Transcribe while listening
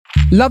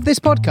Love this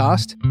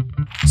podcast?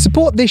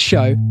 Support this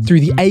show through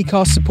the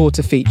Acast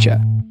supporter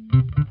feature.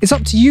 It's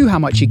up to you how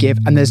much you give,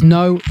 and there's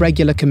no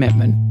regular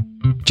commitment.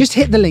 Just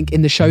hit the link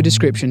in the show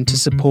description to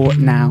support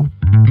now.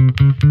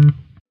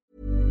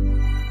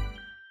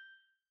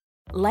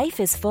 Life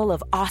is full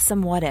of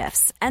awesome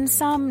what-ifs, and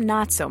some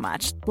not so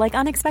much, like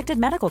unexpected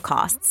medical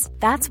costs.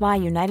 That's why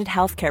United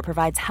Healthcare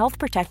provides Health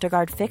Protector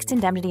Guard fixed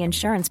indemnity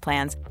insurance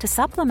plans to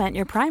supplement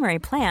your primary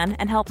plan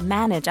and help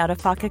manage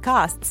out-of-pocket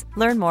costs.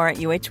 Learn more at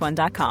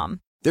uh1.com.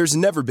 There's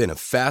never been a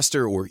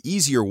faster or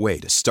easier way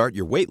to start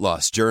your weight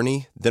loss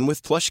journey than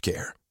with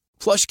PlushCare.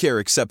 PlushCare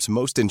accepts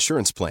most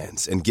insurance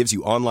plans and gives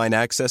you online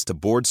access to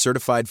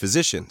board-certified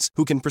physicians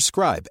who can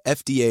prescribe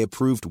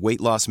FDA-approved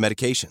weight loss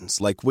medications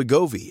like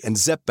Wegovy and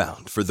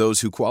Zepbound for those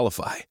who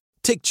qualify.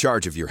 Take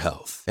charge of your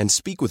health and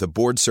speak with a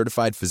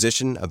board-certified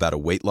physician about a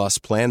weight loss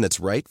plan that's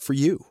right for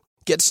you.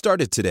 Get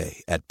started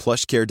today at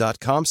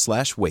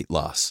plushcare.com/weight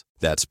loss.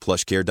 That's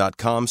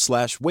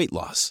plushcare.com/weight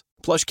loss.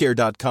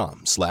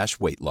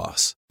 plushcare.com/weight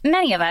loss.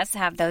 Many of us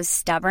have those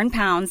stubborn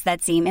pounds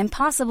that seem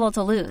impossible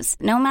to lose,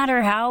 no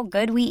matter how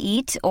good we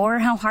eat or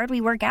how hard we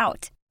work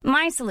out.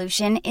 My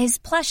solution is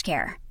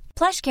PlushCare.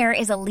 PlushCare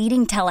is a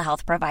leading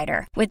telehealth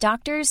provider with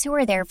doctors who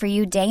are there for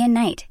you day and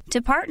night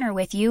to partner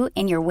with you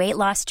in your weight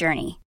loss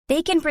journey.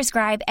 They can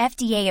prescribe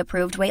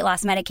FDA-approved weight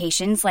loss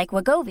medications like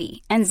Wegovy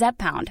and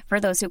Zepbound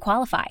for those who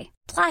qualify.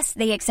 Plus,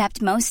 they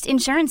accept most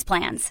insurance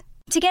plans.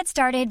 To get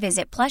started,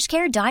 visit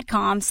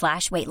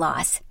plushcare.com/weight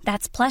loss.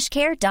 That's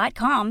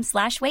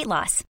plushcare.com/weight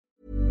loss.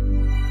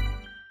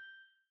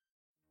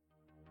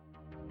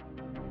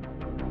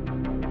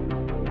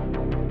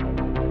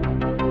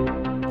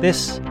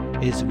 This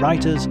is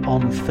Writers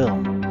on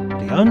Film,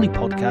 the only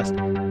podcast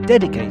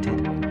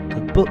dedicated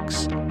to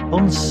books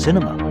on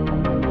cinema.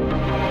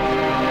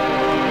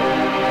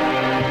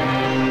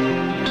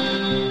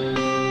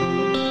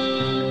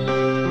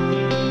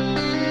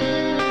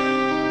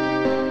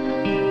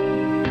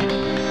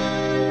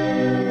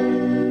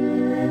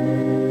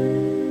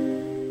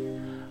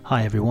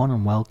 Hi everyone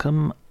and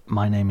welcome.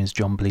 My name is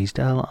John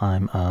Bleasdale.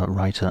 I'm a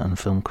writer and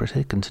film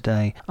critic, and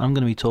today I'm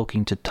going to be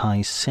talking to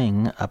Tai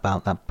Singh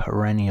about that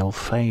perennial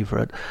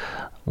favourite,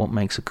 what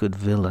makes a good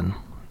villain,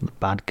 the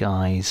bad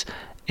guys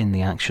in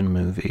the action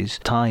movies.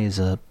 Tai is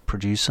a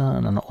producer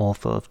and an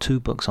author of 2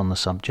 books on the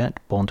subject,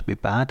 Born to be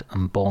Bad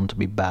and Born to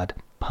be Bad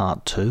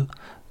Part 2,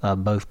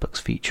 both books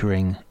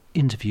featuring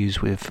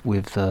interviews with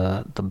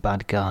the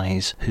bad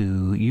guys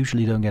who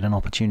usually don't get an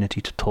opportunity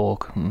to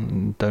talk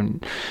and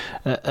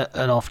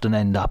often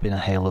end up in a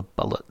hail of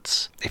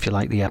bullets. If you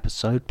like the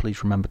episode,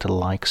 please remember to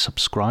like,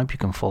 subscribe. You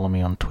can follow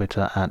me on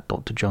Twitter at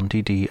Dr. John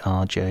DRJONTY.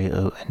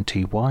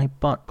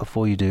 But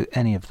before you do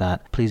any of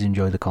that, please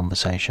enjoy the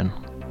conversation.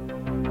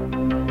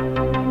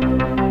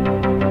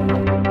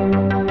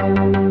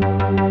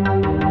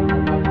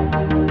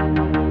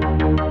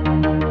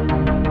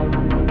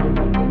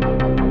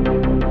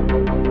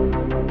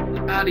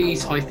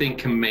 Baddies, I think,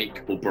 can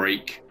make or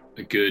break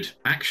a good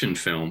action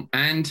film,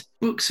 and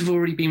books have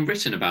already been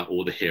written about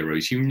all the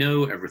heroes. You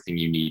know everything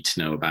you need to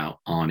know about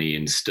Arnie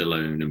and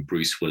Stallone and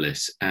Bruce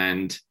Willis,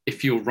 and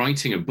if you're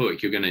writing a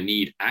book, you're going to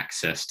need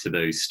access to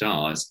those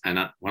stars. And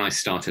when I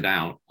started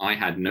out, I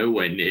had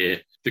nowhere near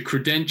the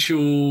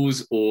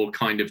credentials or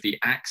kind of the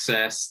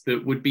access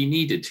that would be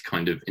needed to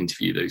kind of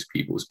interview those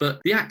people. But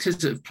the actors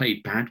that have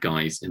played bad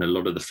guys in a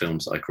lot of the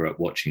films I grew up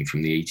watching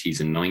from the 80s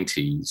and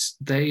 90s,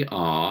 they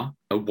are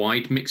a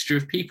wide mixture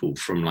of people,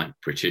 from like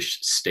British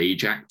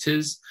stage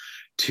actors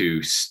to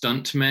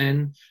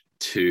stuntmen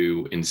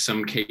to, in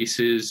some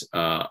cases,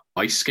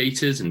 ice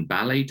skaters and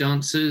ballet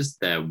dancers.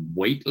 They're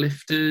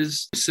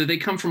weightlifters. So they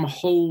come from a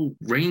whole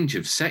range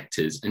of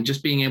sectors, and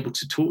just being able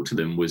to talk to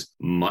them was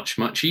much,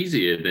 much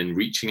easier than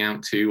reaching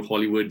out to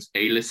Hollywood's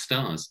A-list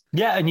stars.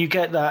 Yeah, and you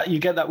get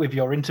that with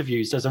your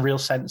interviews. There's a real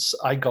sense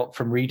I got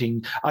from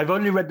reading. I've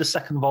only read the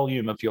 2nd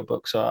volume of your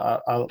book, so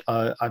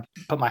I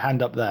put my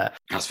hand up there.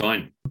 That's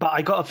fine. But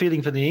I got a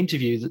feeling for the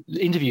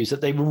interviews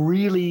that they were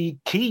really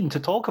keen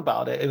to talk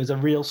about it. It was a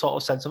real sort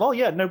of sense of, oh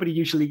yeah, nobody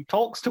usually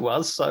talks to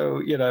us,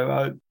 so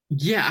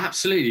Yeah,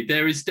 absolutely.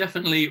 There is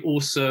definitely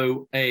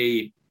also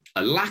a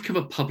lack of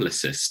a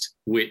publicist,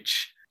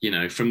 which,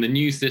 from the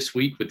news this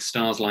week with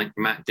stars like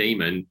Matt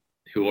Damon,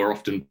 who are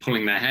often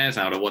pulling their hairs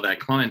out of what their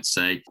clients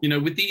say.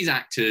 With these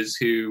actors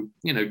who,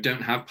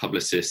 don't have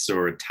publicists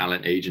or a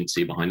talent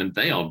agency behind them,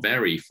 they are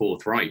very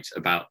forthright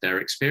about their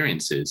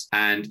experiences.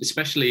 And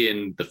especially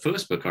in the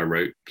first book I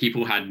wrote,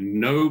 people had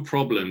no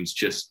problems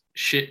just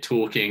shit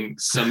talking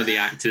some of the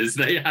actors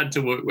they had to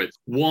work with.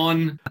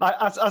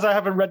 As I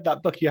haven't read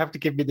that book, you have to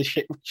give me the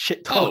shit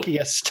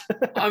talkiest.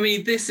 I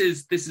mean, this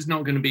is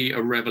not going to be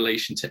a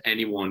revelation to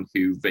anyone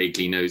who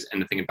vaguely knows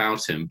anything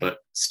about him, but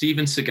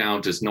Steven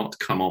Seagal does not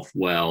come off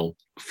well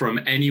from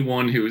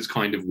anyone who has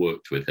kind of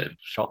worked with him.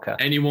 Shocker.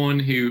 Anyone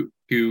who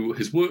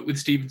has worked with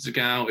Steven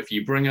Seagal, if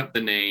you bring up the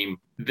name,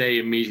 they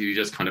immediately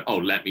just kind of, oh,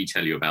 let me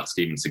tell you about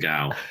Steven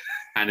Seagal.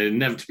 And it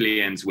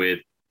inevitably ends with,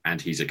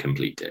 and he's a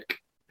complete dick.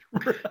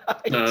 Right.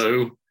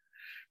 So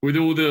with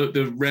all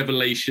the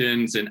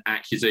revelations and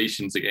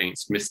accusations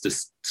against Mr.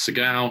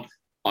 Seagal,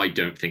 I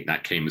don't think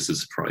that came as a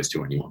surprise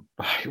to anyone.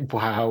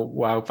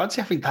 Wow.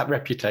 Fancy having that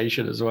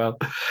reputation as well.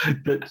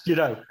 But,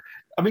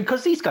 I mean,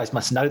 because these guys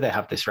must know they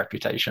have this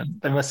reputation.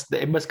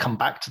 It must come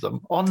back to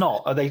them, or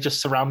not? Are they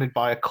just surrounded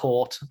by a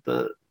court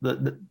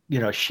that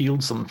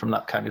shields them from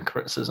that kind of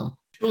criticism?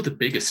 Sure, the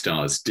bigger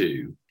stars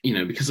do,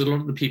 because a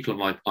lot of the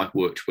people I've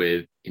worked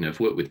with,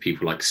 I've worked with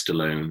people like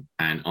Stallone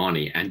and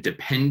Arnie, and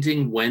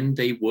depending when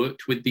they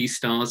worked with these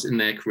stars in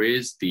their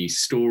careers, the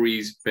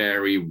stories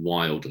vary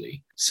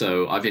wildly.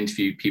 So I've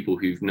interviewed people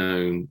who've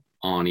known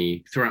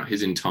Arnie throughout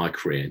his entire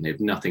career, and they have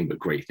nothing but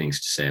great things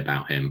to say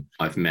about him.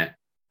 I've met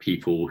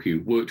people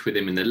who worked with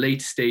him in the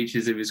later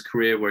stages of his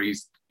career where he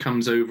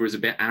comes over as a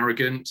bit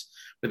arrogant.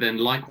 But then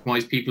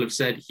likewise, people have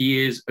said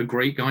he is a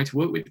great guy to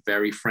work with,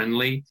 very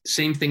friendly.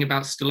 Same thing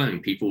about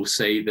Stallone. People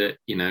say that,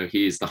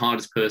 he is the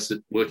hardest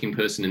working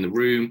person in the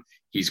room.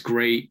 He's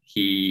great.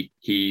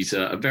 He's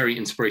a very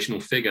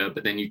inspirational figure.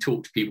 But then you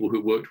talk to people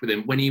who worked with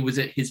him when he was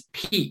at his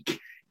peak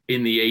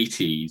in the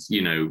 80s,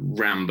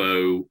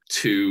 Rambo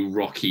 2,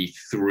 Rocky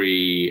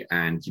 3,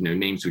 and,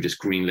 names were just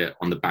greenlit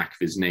on the back of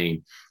his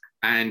name.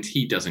 And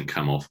he doesn't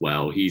come off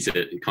well. He's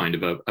at kind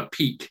of a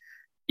peak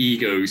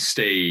ego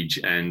stage.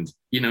 And,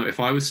 if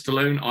I was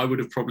Stallone, I would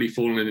have probably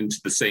fallen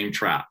into the same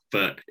trap.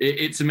 But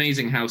it's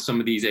amazing how some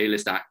of these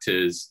A-list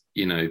actors,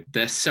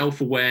 their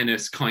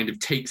self-awareness kind of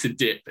takes a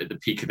dip at the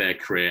peak of their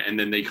career. And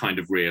then they kind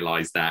of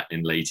realize that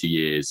in later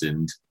years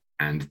and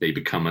they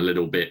become a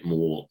little bit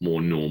more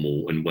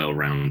normal and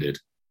well-rounded.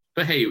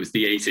 But hey, it was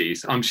the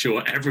 80s. I'm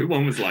sure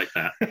everyone was like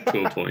that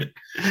to a point.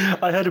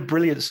 I heard a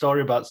brilliant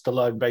story about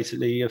Stallone.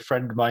 Basically, a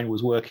friend of mine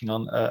was working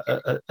on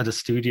at a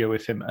studio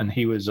with him, and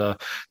he was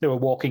they were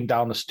walking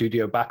down the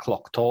studio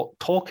backlot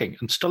talking,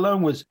 and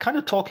Stallone was kind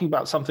of talking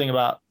about something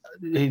about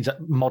his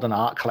modern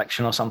art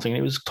collection or something.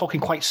 He was talking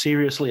quite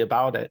seriously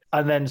about it.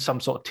 And then some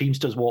sort of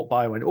Teamsters walked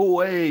by and went, "Oh,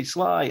 hey,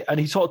 Sly." And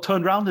he sort of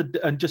turned around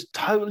and just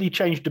totally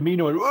changed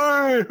demeanor and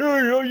went,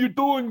 "Hey, how you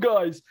doing,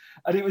 guys?"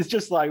 And it was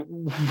just like,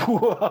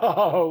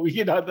 whoa,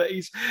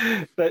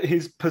 that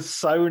his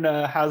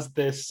persona has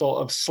this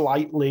sort of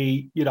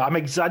slightly, I'm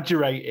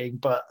exaggerating,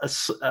 but a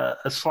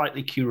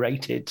slightly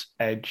curated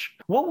edge.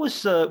 What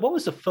was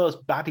the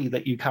first baddie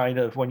that you kind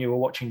of, when you were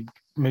watching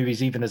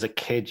movies, even as a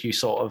kid, you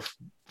sort of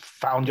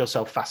found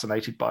yourself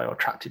fascinated by or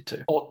attracted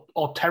to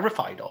or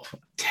terrified of?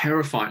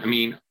 Terrified. I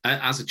mean,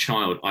 as a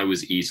child, I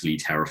was easily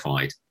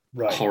terrified.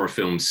 Right. Horror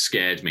films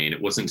scared me, and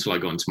it wasn't until I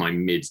got into my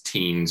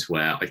mid-teens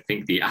where I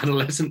think the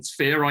adolescent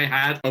fear I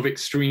had of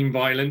extreme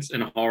violence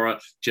and horror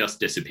just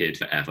disappeared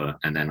forever,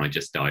 and then I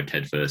just dived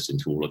headfirst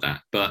into all of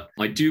that. But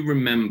I do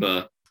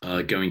remember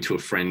going to a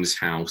friend's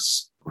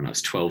house when I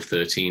was 12,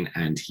 13,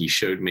 and he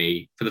showed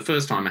me, for the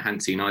first time, I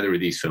hadn't seen either of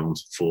these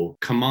films before,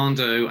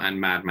 Commando and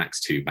Mad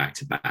Max 2 back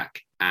to back.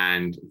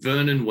 And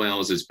Vernon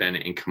Wells as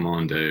Bennett in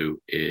Commando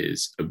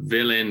is a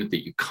villain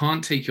that you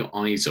can't take your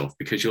eyes off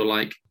because you're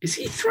like, is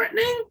he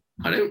threatening?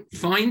 I don't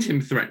find him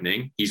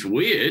threatening. He's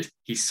weird.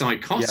 He's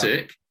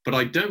psychotic. But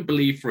I don't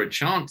believe for a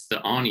chance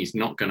that Arnie's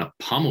not going to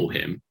pummel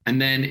him.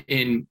 And then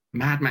in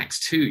Mad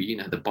Max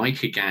 2, the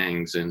biker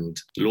gangs and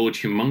Lord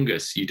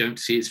Humongous, you don't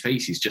see his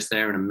face. He's just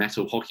there in a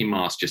metal hockey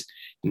mask, just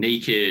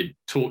naked,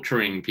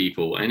 torturing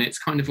people. And it's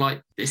kind of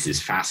like, this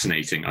is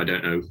fascinating. I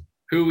don't know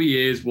who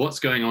he is, what's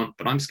going on,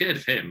 but I'm scared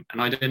of him.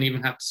 And I don't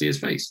even have to see his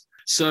face.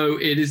 So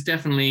it is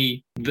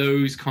definitely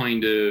those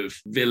kind of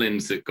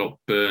villains that got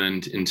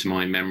burned into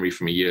my memory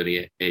from a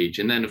early age.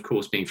 And then, of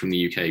course, being from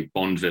the UK,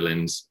 Bond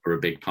villains are a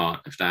big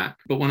part of that.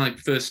 But when I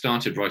first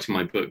started writing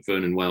my book,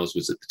 Vernon Wells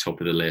was at the top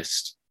of the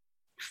list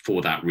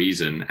for that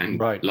reason. And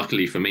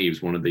luckily for me, he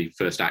was one of the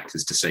first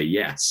actors to say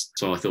yes.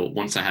 So I thought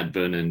once I had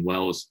Vernon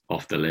Wells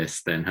off the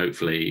list, then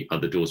hopefully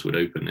other doors would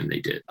open, and they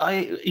did.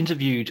 I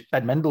interviewed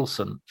Ed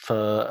Mendelsohn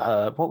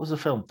for, what was the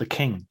film? The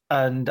King.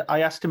 And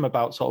I asked him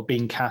about sort of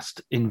being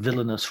cast in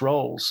villainous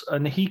roles.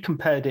 And he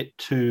compared it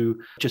to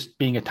just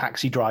being a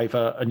taxi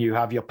driver and you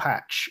have your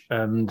patch.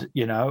 And,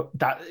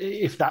 that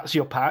if that's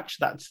your patch,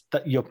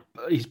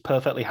 he's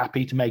perfectly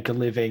happy to make a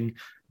living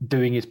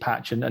doing his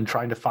patch and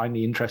trying to find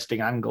the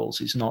interesting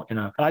angles. It's not,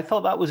 and I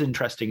thought that was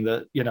interesting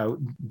that,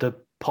 the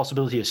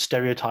possibility of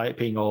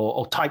stereotyping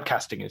or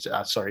typecasting is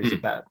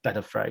a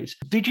better phrase.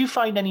 Did you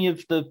find any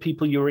of the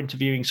people you were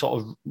interviewing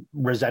sort of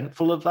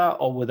resentful of that,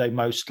 or were they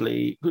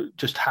mostly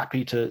just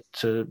happy to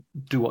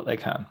do what they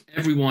can?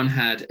 Everyone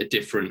had a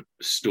different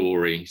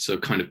story. So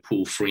kind of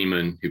Paul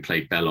Freeman, who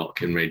played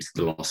Belloc in Raiders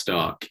of the Lost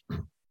Ark,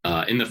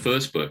 in the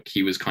first book,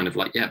 he was kind of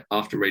like,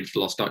 after Raiders of the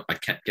Lost Ark, I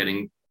kept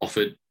getting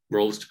offered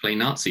roles to play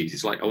Nazis.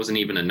 It's like I wasn't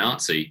even a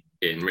Nazi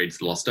in Raiders of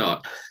the Lost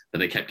Ark, but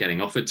they kept getting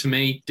offered to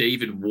me.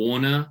 David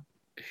Warner,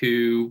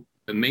 who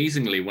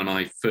amazingly, when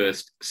I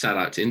first sat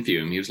out to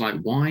interview him, he was like,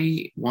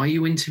 why are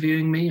you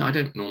interviewing me? I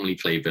don't normally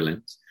play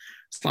villains.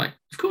 It's like,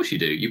 of course you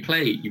do. You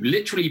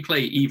literally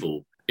play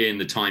evil in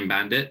The Time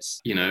Bandits,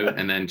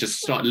 and then just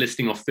started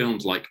listing off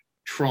films like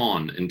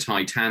Tron and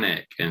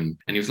Titanic. And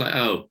he was like,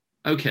 oh,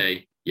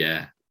 okay,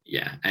 yeah,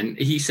 Yeah, and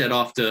he said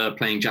after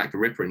playing Jack the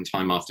Ripper in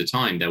Time After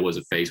Time, there was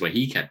a phase where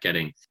he kept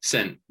getting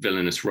sent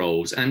villainous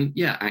roles. And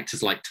yeah,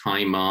 actors like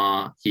Ty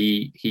Ma,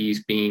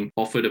 he's been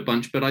offered a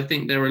bunch, but I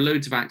think there are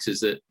loads of actors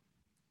that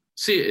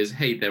see it as,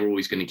 hey, they're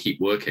always going to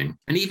keep working.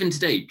 And even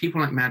today,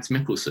 people like Mads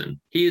Mikkelsen,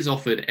 he is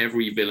offered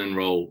every villain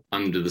role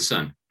under the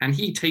sun. And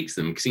he takes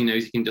them because he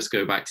knows he can just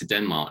go back to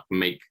Denmark and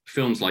make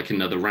films like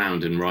Another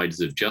Round and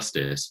Riders of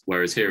Justice.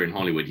 Whereas here in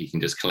Hollywood, he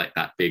can just collect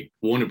that big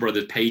Warner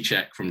Brothers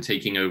paycheck from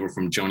taking over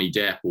from Johnny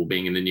Depp or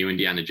being in the new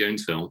Indiana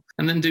Jones film,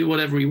 and then do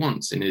whatever he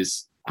wants in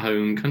his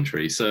home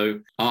country. So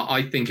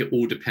I think it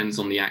all depends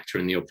on the actor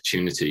and the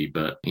opportunity.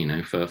 But, you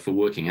know, for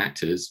working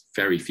actors,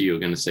 very few are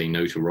going to say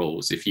no to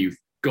roles. If you've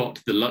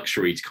got the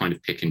luxury to kind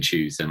of pick and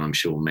choose, then I'm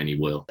sure many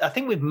will. I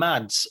think with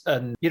Mads,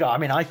 and, you know, I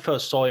mean, I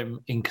first saw him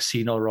in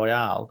Casino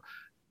Royale,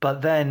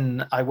 but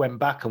then I went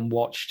back and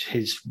watched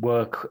his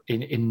work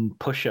in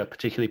Pusher,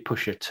 particularly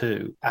Pusher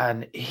 2.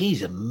 And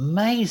he's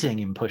amazing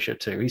in Pusher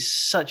 2. He's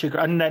such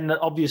a... And then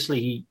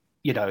obviously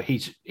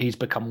he's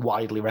become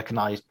widely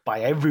recognized by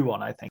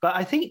everyone, I think. But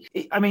I think,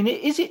 I mean,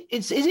 is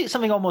it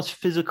something almost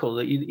physical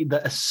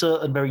that a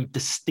certain very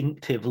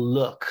distinctive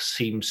look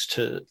seems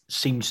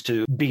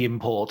to be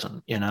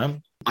important, you know?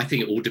 I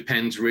think it all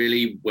depends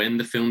really when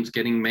the film's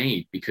getting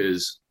made,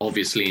 because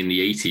obviously in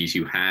the 80s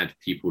you had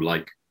people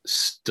like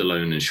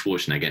Stallone and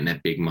Schwarzenegger and their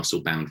big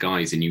muscle-bound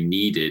guys, and you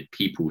needed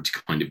people to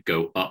kind of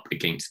go up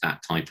against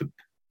that type of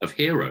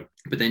hero.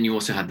 But then you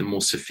also had the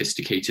more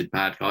sophisticated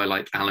bad guy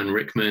like Alan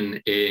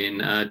Rickman in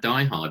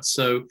Die Hard.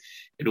 So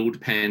it all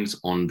depends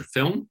on the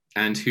film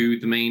and who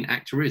the main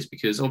actor is,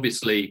 because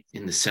obviously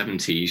in the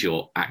 70s,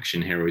 your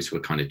action heroes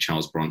were kind of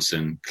Charles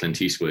Bronson,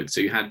 Clint Eastwood.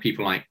 So you had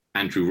people like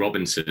Andrew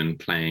Robinson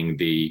playing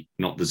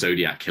not the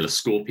Zodiac killer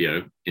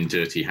Scorpio in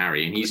Dirty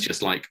Harry. And he's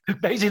just like...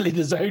 basically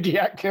the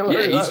Zodiac killer.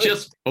 Yeah, he's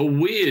just a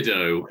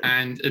weirdo.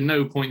 And at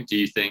no point do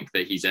you think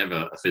that he's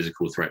ever a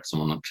physical threat to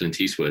someone like Clint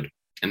Eastwood.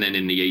 And then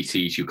in the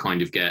 80s, you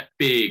kind of get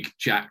big,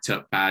 jacked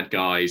up bad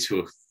guys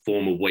who are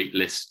former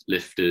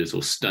weightlifters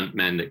or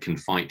stuntmen that can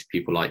fight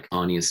people like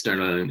Arnie and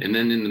Stallone. And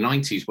then in the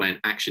 90s, when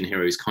action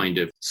heroes kind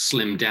of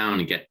slim down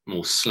and get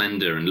more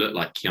slender and look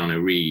like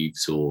Keanu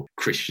Reeves or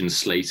Christian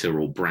Slater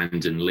or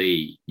Brandon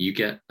Lee, you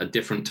get a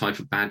different type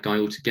of bad guy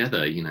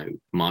altogether, you know,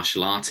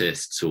 martial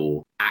artists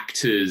or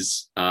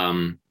actors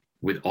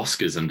with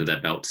Oscars under their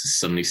belts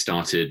suddenly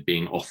started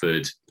being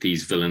offered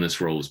these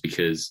villainous roles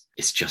because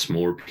it's just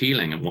more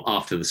appealing. And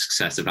after the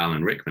success of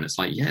Alan Rickman, it's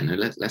like, yeah, no,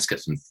 let's get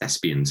some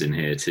thespians in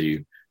here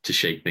to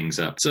shake things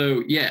up.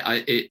 So yeah,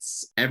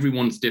 it's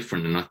everyone's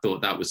different. And I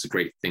thought that was the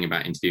great thing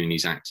about interviewing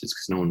these actors,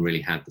 because no one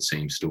really had the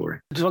same story.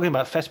 Talking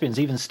about thespians,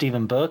 even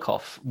Steven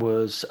Berkoff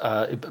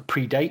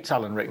predates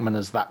Alan Rickman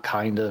as that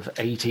kind of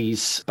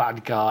 80s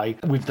bad guy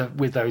with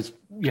those,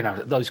 you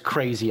know, those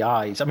crazy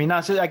eyes. I mean,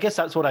 I guess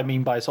that's what I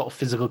mean by sort of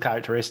physical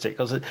characteristic.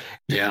 Because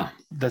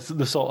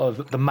the sort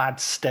of the mad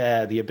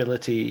stare, the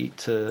ability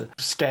to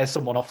stare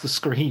someone off the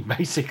screen,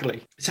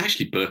 basically. It's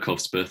actually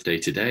Berkoff's birthday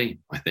today,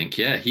 I think.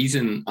 Yeah,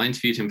 I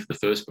interviewed him for the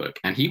first book,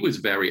 and he was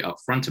very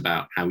upfront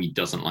about how he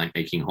doesn't like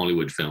making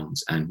Hollywood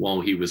films. And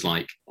while he was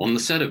like on the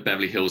set of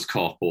Beverly Hills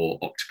Cop or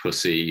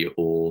Octopussy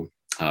or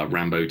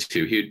Rambo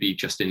 2, he would be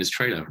just in his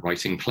trailer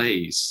writing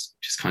plays,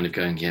 just kind of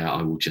going, yeah,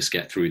 I will just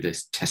get through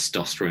this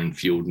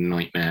testosterone-fueled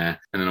nightmare,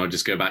 and then I'll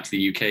just go back to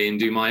the UK and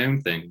do my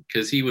own thing.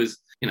 Because he was,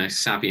 you know,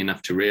 savvy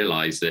enough to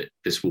realize that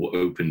this will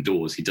open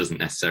doors. He doesn't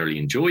necessarily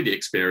enjoy the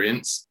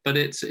experience, but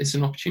it's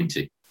an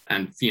opportunity.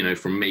 And, you know,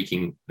 from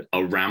making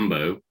a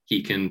Rambo,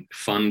 he can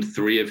fund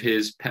 3 of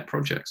his pet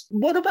projects.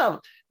 What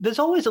about, there's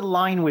always a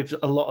line with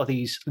a lot of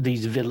these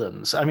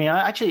villains. I mean,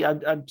 I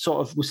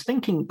sort of was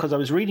thinking, because I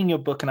was reading your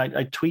book and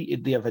I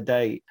tweeted the other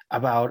day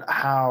about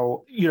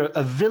how, you know,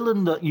 a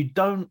villain that you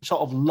don't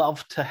sort of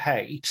love to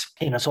hate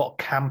in a sort of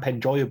camp,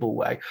 enjoyable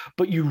way,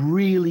 but you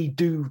really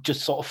do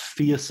just sort of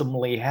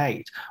fearsomely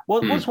hate.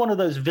 What's one of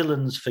those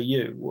villains for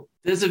you?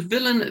 There's a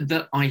villain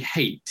that I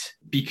hate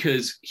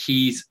because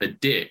he's a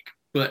dick.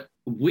 But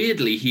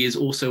weirdly, he is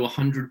also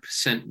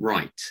 100%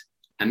 right.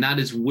 And that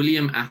is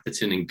William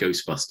Atherton in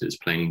Ghostbusters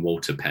playing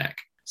Walter Peck.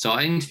 So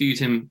I interviewed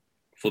him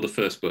for the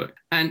first book.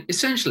 And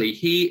essentially,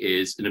 he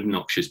is an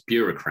obnoxious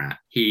bureaucrat.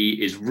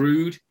 He is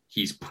rude.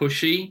 He's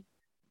pushy.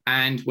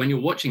 And when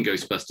you're watching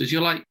Ghostbusters,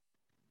 you're like,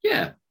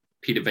 yeah,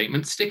 Peter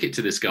Venkman, stick it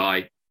to this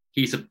guy.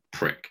 He's a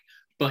prick.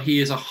 But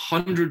he is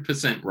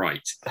 100%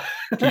 right.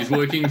 He's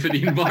working for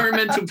the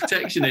Environmental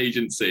Protection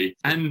Agency.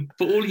 And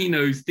for all he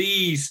knows,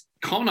 these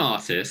con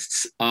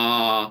artists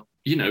are,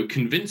 you know,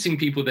 convincing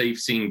people they've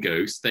seen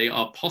ghosts. They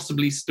are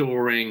possibly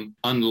storing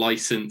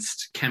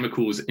unlicensed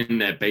chemicals in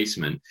their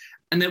basement.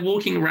 And they're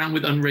walking around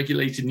with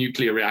unregulated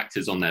nuclear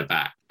reactors on their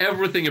back.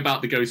 Everything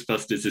about the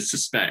Ghostbusters is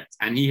suspect.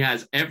 And he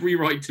has every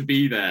right to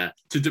be there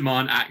to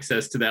demand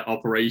access to their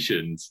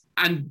operations.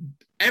 And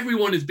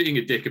everyone is being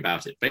a dick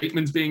about it.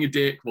 Bateman's being a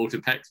dick,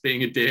 Walter Peck's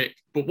being a dick,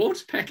 but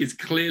Walter Peck is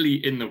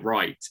clearly in the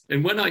right.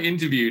 And when I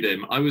interviewed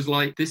him, I was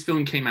like, this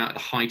film came out at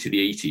the height of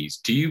the 80s.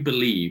 Do you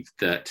believe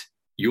that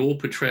your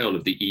portrayal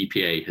of the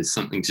EPA has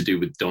something to do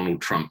with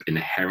Donald Trump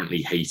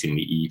inherently hating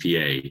the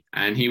EPA.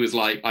 And he was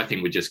like, I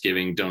think we're just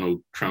giving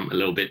Donald Trump a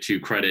little bit too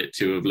credit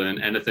to have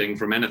learned anything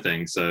from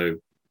anything. So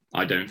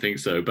I don't think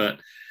so. But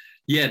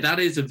yeah, that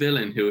is a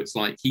villain who it's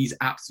like he's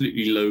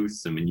absolutely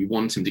loathsome and you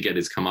want him to get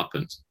his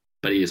comeuppance.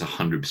 But he is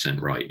 100%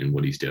 right in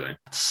what he's doing.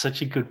 That's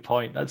such a good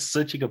point.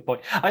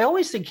 I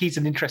always think he's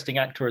an interesting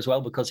actor as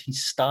well because he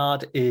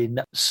starred in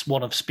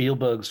one of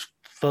Spielberg's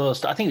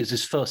first, I think it was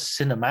his first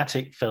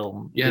cinematic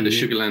film. Yeah, the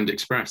Sugarland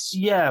Express.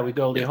 Yeah, with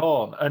Goldie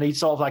Hawn. And he's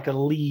sort of like a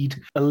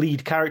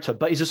lead character,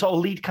 but he's a sort of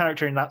lead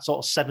character in that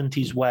sort of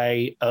 70s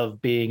way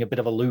of being a bit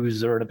of a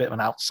loser and a bit of an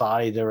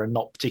outsider and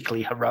not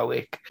particularly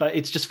heroic. But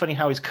it's just funny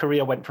how his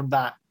career went from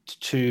that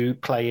to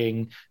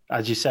playing,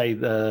 as you say,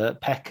 the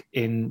Peck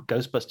in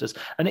Ghostbusters.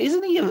 And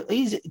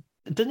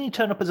doesn't he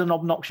turn up as an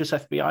obnoxious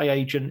FBI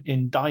agent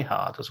in Die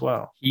Hard as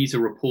well? He's a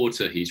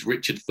reporter. He's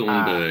Richard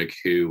Thornburg,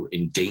 who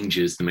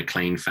endangers the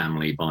McClane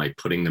family by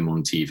putting them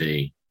on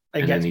TV.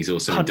 And then he's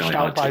also punched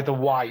out by the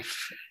wife.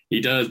 He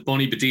does.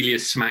 Bonnie Bedelia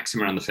smacks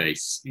him around the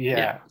face.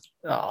 Yeah.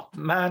 Oh,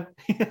 man.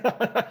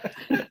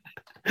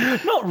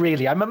 Not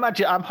really.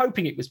 I'm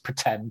hoping it was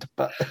pretend,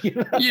 but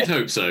You'd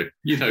hope so.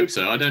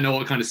 I don't know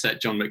what kind of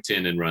set John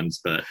McTiernan runs,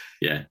 but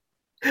yeah.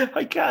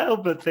 I can't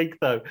help but think,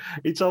 though,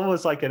 it's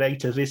almost like an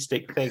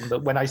atavistic thing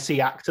that when I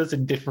see actors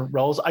in different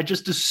roles, I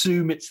just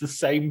assume it's the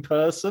same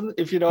person,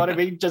 if you know what I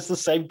mean, just the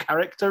same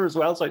character as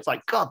well. So it's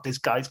like, God, this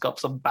guy's got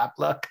some bad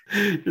luck.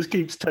 Just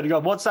keeps turning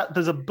on. What's that?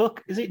 There's a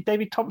book, is it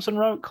David Thompson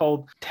wrote,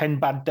 called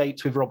 10 Bad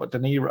Dates with Robert De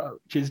Niro,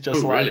 which is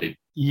just really?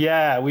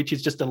 Yeah, which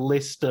is just a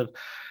list of,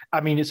 I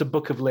mean, it's a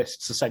book of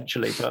lists,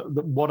 essentially, but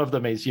one of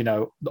them is,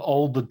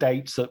 all the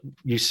dates that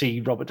you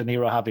see Robert De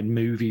Niro have in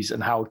movies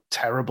and how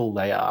terrible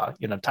they are.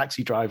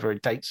 Taxi Driver,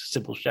 it dates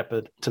Sybil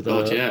Shepherd to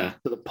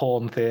the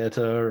porn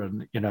theater.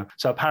 And,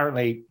 so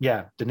apparently,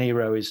 yeah, De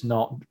Niro is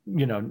not,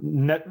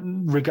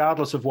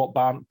 regardless of what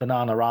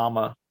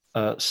Bananarama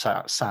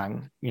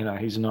sang,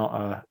 he's not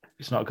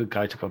a good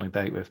guy to go on a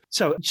date with.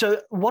 So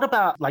what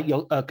about like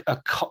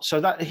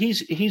so that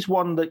he's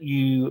one that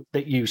you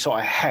sort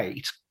of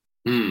hate.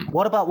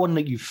 What about one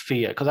that you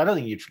fear? Because I don't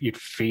think you'd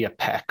fear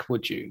Peck,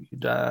 would you?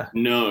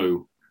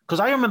 No.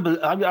 Because I remember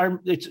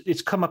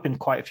it's come up in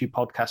quite a few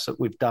podcasts that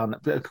we've done,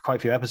 quite a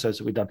few episodes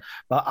that we've done.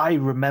 But I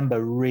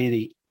remember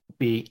really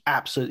being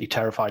absolutely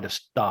terrified of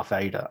Darth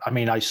Vader. I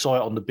mean, I saw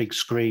it on the big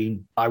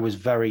screen. I was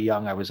very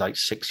young. I was like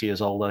 6 years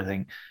old, I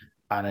think,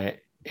 and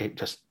it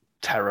just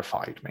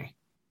terrified me.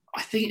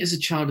 I think as a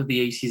child of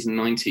the 80s and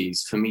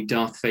 90s, for me,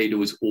 Darth Vader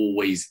was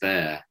always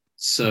there.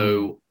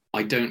 So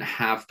I don't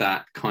have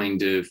that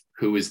kind of,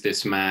 who is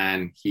this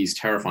man? He's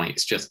terrifying.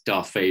 It's just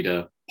Darth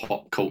Vader,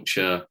 pop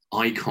culture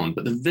icon.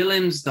 But the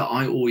villains that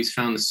I always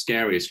found the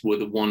scariest were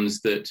the ones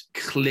that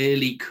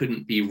clearly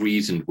couldn't be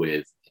reasoned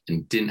with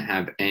and didn't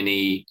have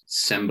any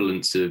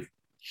semblance of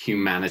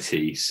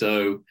humanity.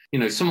 So,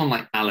 someone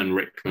like Alan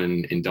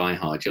Rickman in Die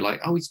Hard, you're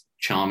like, oh, he's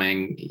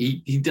charming.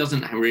 He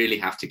doesn't really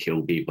have to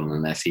kill people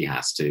unless he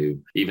has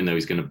to, even though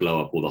he's going to blow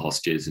up all the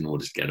hostages in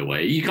order to get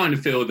away. You kind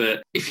of feel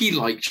that if he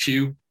likes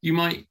you, you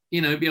might, be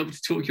able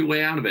to talk your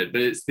way out of it.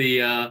 But it's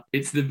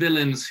the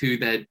villains who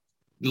they're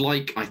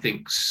like, I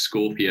think,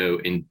 Scorpio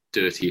in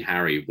Dirty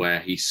Harry, where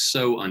he's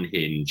so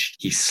unhinged.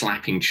 He's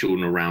slapping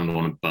children around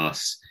on a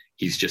bus.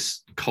 He's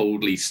just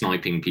coldly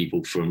sniping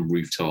people from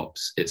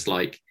rooftops. It's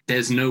like,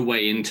 there's no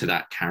way into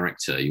that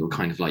character. You're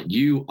kind of like,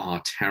 you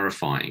are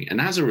terrifying.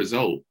 And as a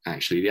result,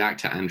 actually, the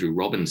actor Andrew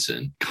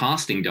Robinson,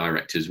 casting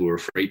directors were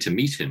afraid to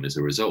meet him as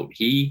a result.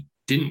 He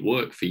didn't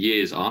work for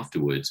years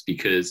afterwards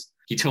because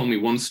he told me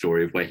one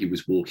story of where he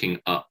was walking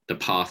up the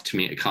path to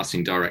meet a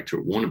casting director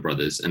at Warner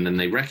Brothers, and then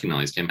they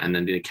recognized him, and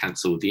then they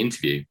canceled the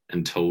interview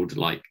and told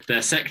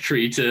their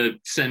secretary to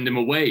send him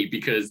away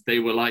because they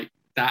were like,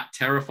 that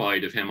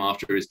terrified of him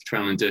after his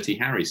portrayal in Dirty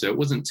Harry. So it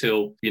wasn't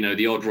till,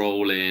 the odd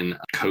role in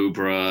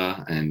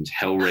Cobra and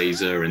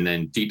Hellraiser and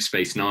then Deep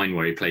Space Nine,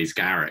 where he plays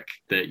Garrick,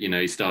 that,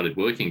 he started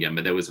working again.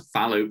 But there was a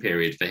fallow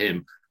period for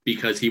him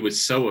because he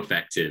was so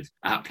effective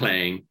at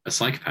playing a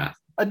psychopath.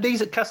 And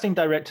these casting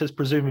directors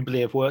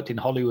presumably have worked in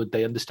Hollywood.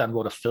 They understand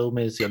what a film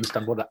is. They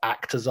understand what the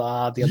actors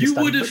are. You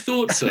would have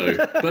thought so,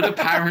 but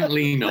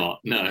apparently not.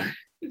 No.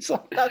 It's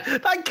like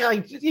that guy,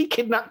 he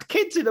kidnapped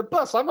kids in a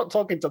bus. I'm not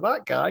talking to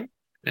that guy.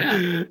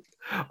 Yeah.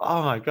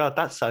 Oh my God,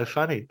 that's so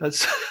funny.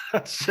 That's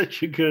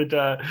such a good.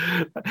 Are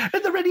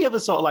there any other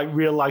sort of like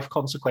real life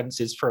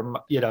consequences from,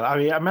 I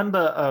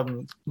remember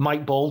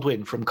Mike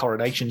Baldwin from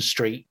Coronation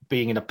Street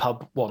being in a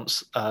pub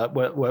once,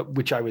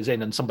 which I was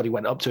in, and somebody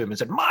went up to him and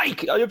said,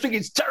 "Mike, I think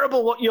it's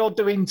terrible what you're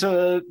doing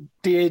to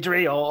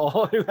Deirdre."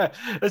 Or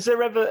has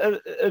there ever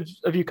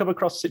have you come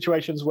across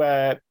situations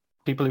where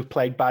people who've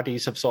played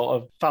baddies have sort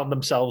of found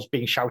themselves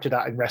being shouted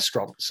at in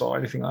restaurants or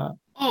anything like that?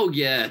 Oh,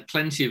 yeah.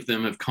 Plenty of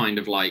them have kind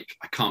of like,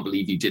 I can't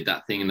believe you did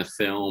that thing in the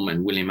film.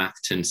 And William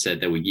Atherton said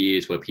there were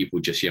years where people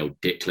just yelled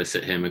dickless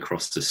at him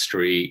across the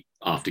street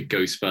after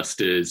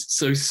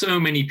Ghostbusters. So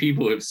many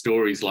people have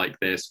stories like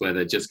this where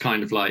they're just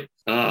kind of like,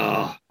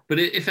 oh, But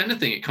if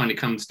anything, it kind of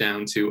comes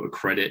down to a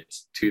credit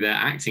to their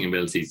acting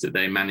abilities, that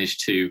they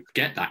managed to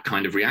get that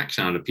kind of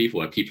reaction out of people,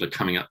 where people are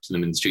coming up to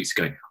them in the streets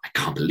going, I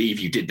can't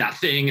believe you did that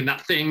thing and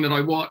that thing that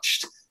I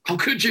watched. How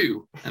could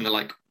you? And they're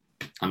like,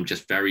 I'm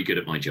just very good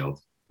at my job.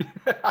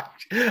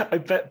 I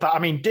bet, but I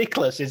mean,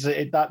 Dickless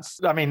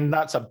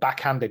that's a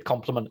backhanded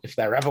compliment if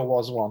there ever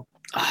was one.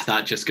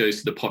 That just goes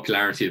to the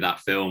popularity of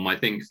that film. I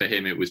think for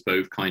him, it was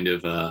both kind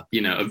of a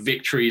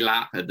victory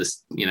lap at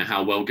this,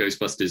 how well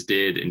Ghostbusters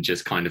did, and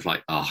just kind of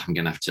like, I'm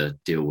going to have to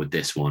deal with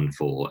this one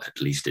for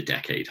at least a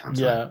decade.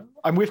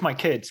 I'm with my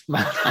kids.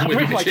 I'm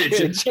with my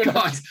kids.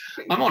 Guys,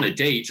 I'm on a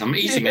date. I'm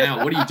eating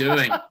out. What are you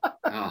doing?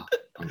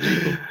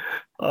 Unbelievable.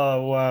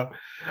 Oh, wow.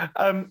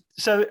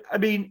 So, I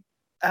mean,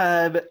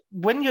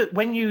 when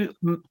you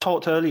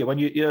talked earlier,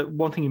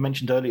 one thing you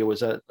mentioned earlier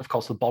was, of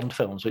course, the Bond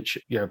films, which,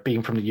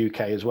 being from the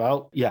UK as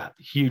well,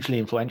 hugely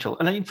influential.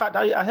 And in fact,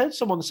 I heard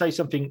someone say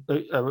something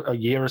a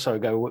year or so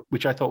ago,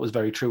 which I thought was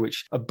very true,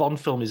 which a Bond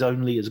film is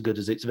only as good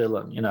as its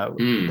villain.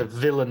 The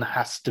villain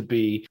has to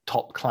be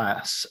top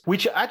class,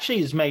 which actually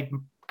has made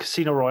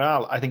Casino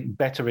Royale, I think,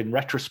 better in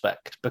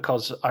retrospect,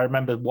 because I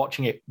remember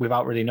watching it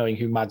without really knowing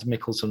who Mads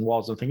Mikkelsen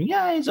was and thinking,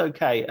 he's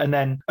okay, and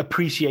then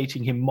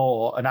appreciating him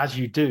more. And as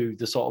you do,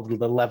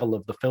 the level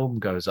of the film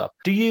goes up.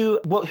 Who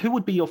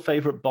would be your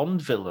favorite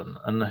Bond villain,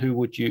 and who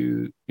would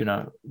you,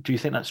 do you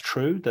think that's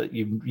true, that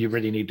you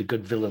really need a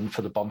good villain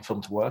for the Bond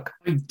film to work?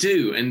 I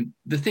do. And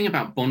the thing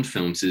about Bond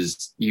films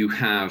is you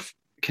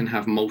can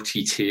have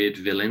multi-tiered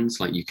villains.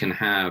 Like you can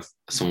have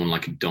someone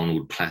like a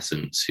Donald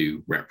Pleasance,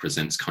 who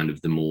represents kind of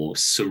the more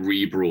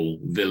cerebral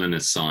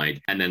villainous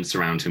side, and then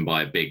surround him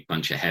by a big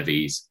bunch of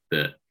heavies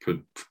that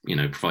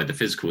provide the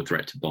physical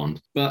threat to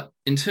Bond. But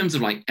in terms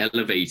of like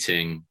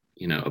elevating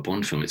a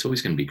Bond film, it's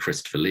always going to be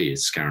Christopher Lee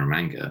as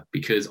Scaramanga,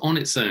 because on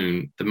its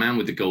own, The Man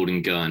with the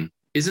Golden Gun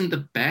isn't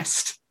the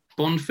best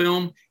Bond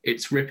film.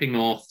 It's ripping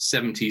off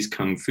 70s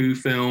kung fu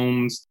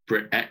films.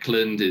 Britt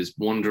Eklund is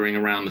wandering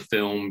around the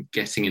film,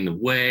 getting in the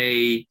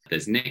way.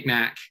 There's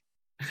knick-knack.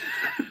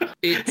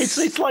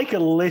 It's like a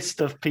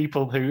list of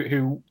people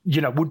who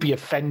would be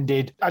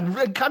offended,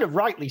 and kind of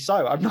rightly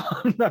so.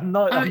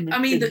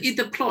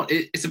 The plot,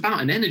 it's about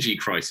an energy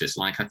crisis.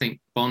 Like, I think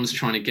Bond's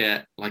trying to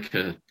get like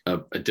a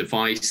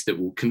device that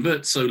will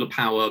convert solar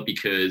power,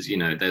 because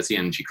there's the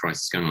energy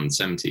crisis going on in the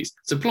 70s.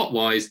 So plot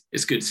wise,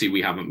 it's good to see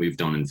we haven't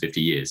moved on in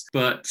 50 years.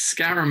 But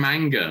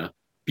Scaramanga,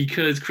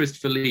 because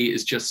Christopher Lee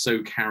is just so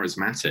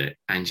charismatic,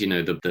 and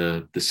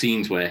the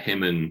scenes where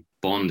him and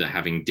Bond are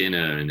having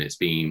dinner, and it's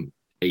been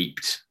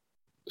aped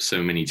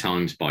so many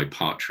times by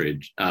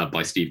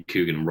by Steve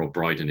Coogan and Rob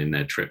Brydon in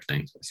their trip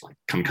things. It's like,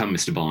 come,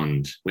 Mr.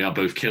 Bond, we are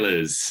both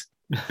killers.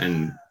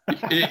 And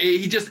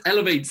he just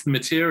elevates the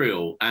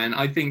material. And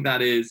I think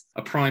that is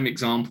a prime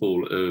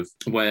example of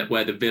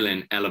where the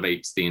villain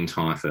elevates the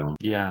entire film.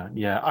 Yeah.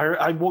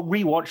 I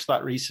rewatched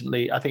that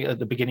recently. I think at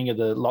the beginning of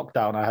the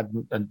lockdown, I had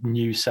a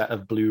new set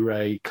of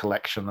Blu-ray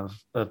collection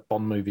of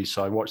Bond movies.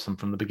 So I watched them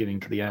from the beginning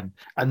to the end.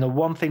 And the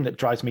one thing that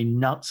drives me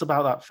nuts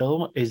about that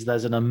film is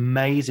there's an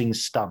amazing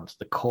stunt,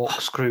 the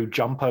corkscrew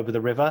jump over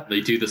the river.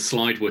 They do the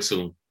slide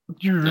whistle.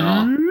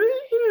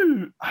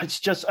 It's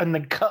just, and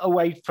then cut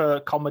away for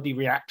comedy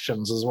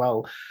reactions as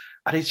well.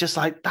 And it's just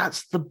like,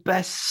 that's the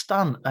best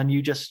stunt. And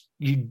you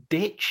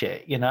ditch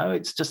it,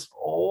 it's just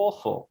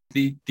awful.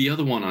 The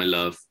other one I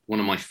love, one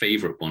of my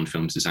favorite Bond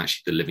films, is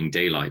actually The Living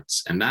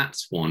Daylights. And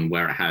that's one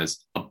where it has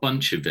a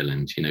bunch of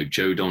villains,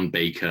 Joe Don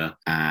Baker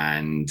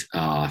and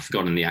I've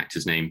forgotten the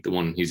actor's name, the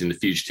one who's in The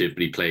Fugitive,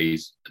 but he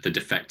plays the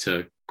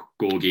defector,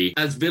 Gorgie.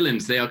 As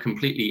villains, they are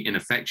completely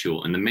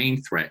ineffectual. And the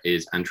main threat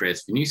is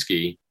Andreas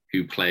Winowski,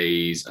 who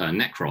plays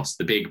Necros,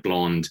 the big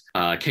blonde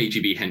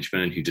KGB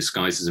henchman who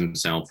disguises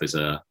himself as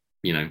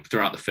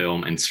throughout the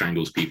film and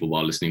strangles people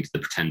while listening to The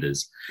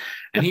Pretenders.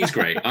 And he's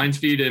great. I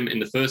interviewed him in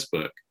the first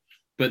book,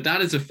 but that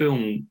is a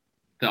film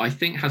that I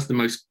think has the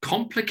most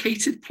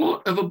complicated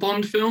plot of a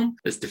Bond film.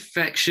 There's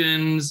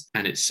defections,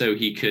 and it's so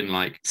he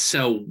can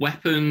sell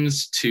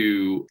weapons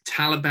to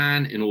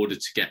Taliban in order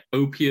to get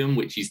opium,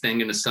 which he's then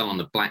going to sell on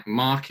the black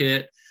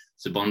market.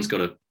 So Bond's got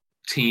to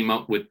team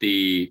up with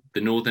the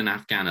Northern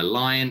Afghan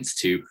Alliance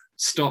to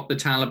stop the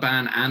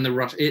Taliban and the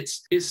Rush.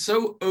 It's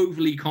so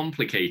overly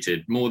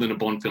complicated, more than a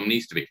Bond film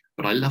needs to be.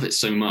 But I love it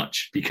so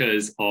much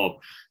because of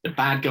the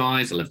bad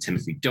guys. I love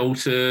Timothy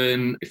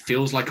Dalton. It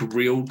feels like a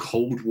real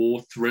Cold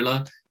War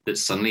thriller that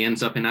suddenly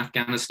ends up in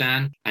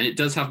Afghanistan. And it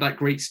does have that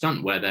great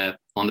stunt where they're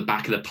on the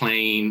back of the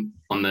plane,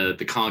 on the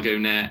cargo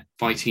net,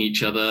 fighting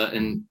each other.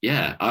 And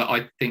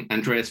I think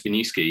Andreas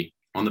Winowski,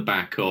 on the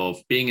back of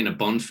being in a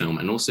Bond film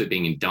and also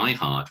being in Die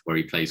Hard, where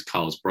he plays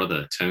Carl's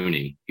brother,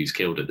 Tony, who's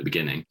killed at the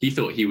beginning. He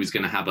thought he was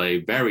going to have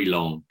a very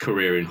long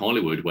career in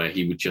Hollywood where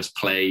he would just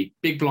play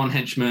big blonde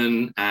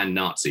henchmen and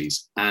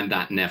Nazis. And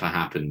that never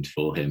happened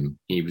for him.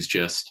 He was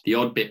just the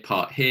odd bit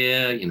part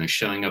here,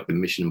 showing up in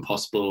Mission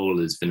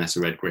Impossible as Vanessa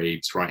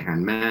Redgrave's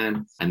right-hand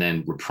man, and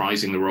then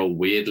reprising the role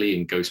weirdly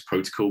in Ghost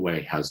Protocol, where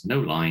he has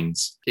no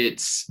lines.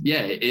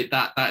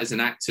 That is an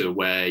actor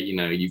where,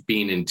 you've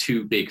been in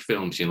two big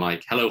films. You're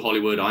like, hello, Hollywood,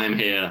 Hollywood, I am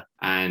here,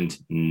 and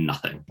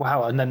nothing.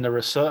 Wow. And then there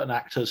are certain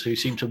actors who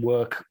seem to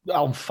work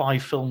on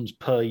 5 films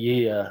per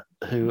year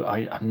who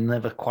I'm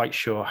never quite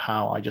sure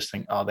how. I just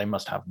think, they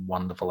must have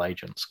wonderful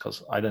agents,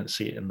 because I don't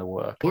see it in the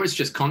work. Or it's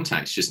just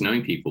contacts, just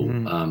knowing people,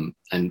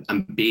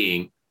 and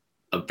being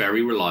a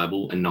very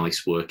reliable and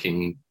nice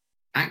working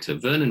actor.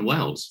 Vernon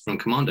Wells from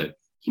Commando,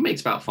 he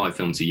makes about 5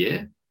 films a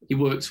year. He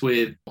works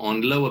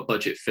on lower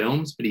budget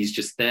films, but he's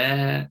just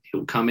there.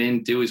 He'll come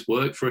in, do his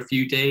work for a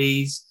few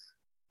days,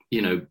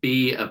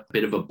 be a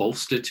bit of a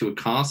bolster to a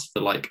cast for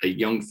like a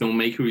young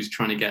filmmaker who's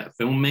trying to get a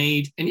film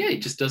made. And he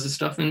just does his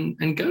stuff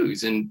and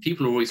goes. And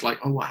people are always like,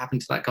 oh, what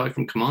happened to that guy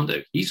from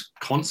Commando? He's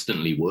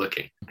constantly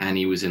working. And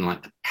he was in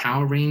like the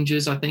Power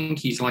Rangers, I think.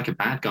 He's like a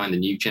bad guy in the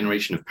new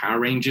generation of Power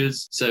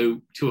Rangers.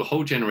 So to a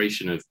whole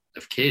generation of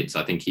kids,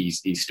 I think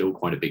he's still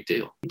quite a big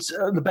deal. It's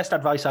the best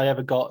advice I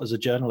ever got as a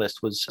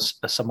journalist was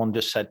someone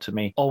just said to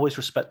me, always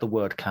respect the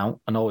word count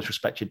and always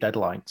respect your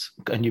deadlines.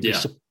 And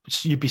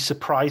you'd be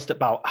surprised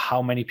about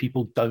how many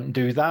people don't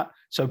do that.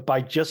 So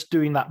by just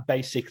doing that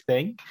basic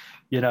thing,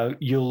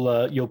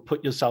 you'll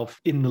put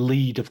yourself in the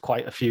lead of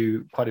quite a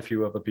few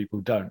other people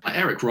who don't.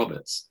 Eric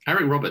Roberts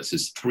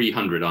has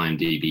 300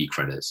 IMDb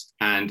credits,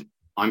 and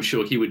I'm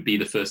sure he would be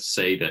the first to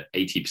say that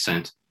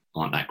 80%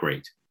 aren't that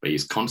great. But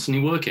he's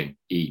constantly working.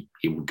 He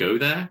will go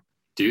there,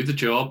 do the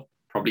job,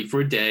 probably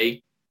for a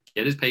day,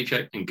 get his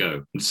paycheck and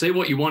go. And say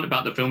what you want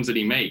about the films that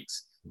he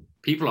makes.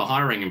 People are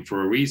hiring him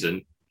for a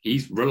reason.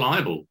 He's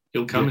reliable.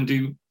 He'll come and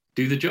do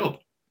the job.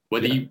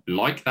 Whether you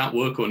like that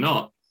work or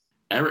not,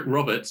 Eric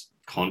Roberts,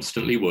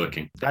 constantly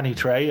working. Danny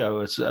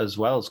Trejo as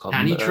well.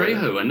 Danny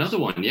Trejo, another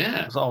one,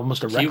 yeah. It's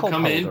almost a record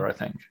holder, I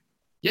think.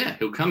 Yeah,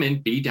 he'll come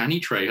in, be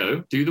Danny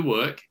Trejo, do the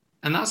work,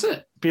 and that's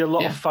it. Be a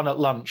lot of fun at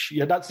lunch.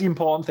 Yeah, that's the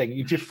important thing.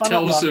 If you're fun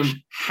Tell at lunch,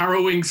 some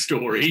harrowing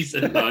stories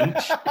at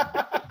lunch,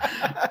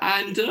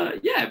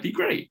 and be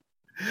great.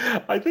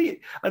 I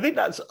think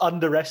that's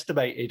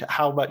underestimated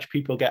how much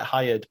people get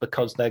hired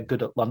because they're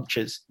good at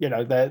lunches.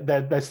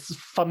 They're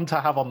fun to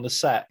have on the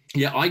set.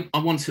 Yeah, I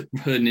once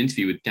heard an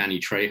interview with Danny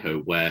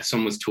Trejo where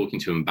someone was talking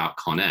to him about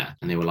Con Air,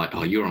 and they were like,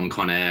 "Oh, you're on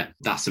Con Air.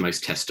 That's the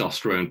most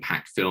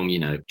testosterone-packed film.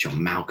 John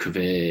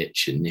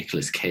Malkovich and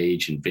Nicolas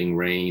Cage and Ving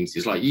Rhames."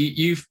 He's like,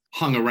 "You've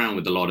hung around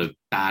with a lot of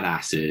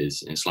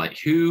badasses." And it's like,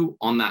 who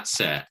on that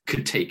set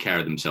could take care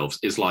of themselves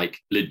is like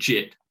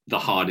legit the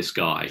hardest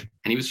guy.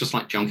 And he was just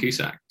like John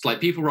Cusack. It's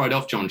like people write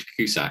off John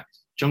Cusack.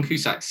 John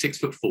Cusack's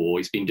 6'4".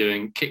 He's been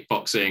doing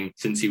kickboxing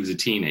since he was a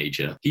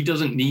teenager. He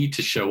doesn't need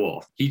to show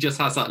off. He just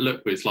has that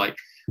look where it's like,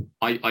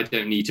 I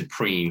don't need to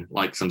preen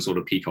like some sort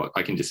of peacock.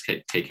 I can just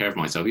take care of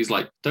myself. He's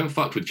like, don't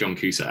fuck with John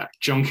Cusack.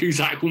 John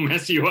Cusack will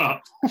mess you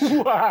up.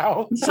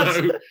 Wow.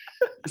 So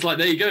it's like,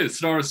 there you go. The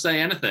star of Say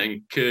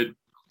Anything could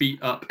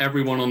beat up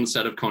everyone on the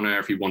set of Con Air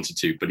if he wanted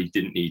to, but he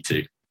didn't need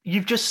to.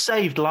 You've just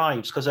saved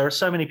lives, because there are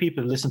so many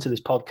people who listen to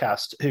this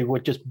podcast who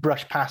would just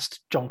brush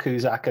past John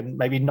Cusack and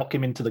maybe knock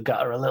him into the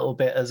gutter a little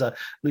bit as a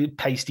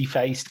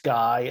pasty-faced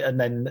guy, and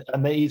then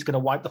he's going to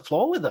wipe the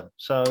floor with them.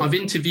 So I've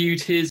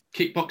interviewed his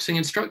kickboxing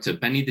instructor,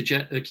 Benny the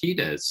Jet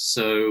Urquidez.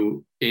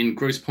 So in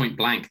Grosse Pointe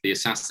Blank, the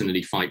assassin that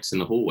he fights in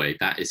the hallway,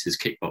 that is his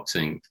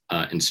kickboxing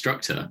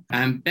instructor.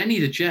 And Benny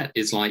the Jet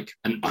is like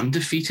an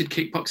undefeated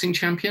kickboxing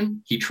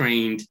champion. He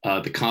trained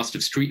the cast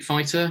of Street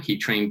Fighter. He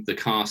trained the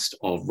cast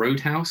of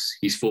Roadhouse.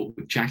 He's fought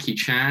with Jackie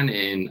Chan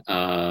in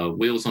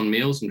Wheels on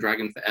Meals and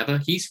Dragon Forever.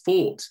 He's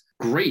fought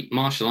great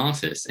martial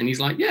artists. And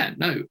he's like,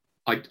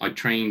 I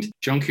trained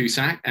John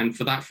Cusack. And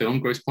for that film,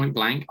 Grosse Pointe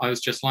Blank, I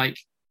was just like,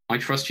 I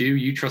trust you,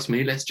 you trust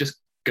me, let's just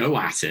go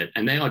at it.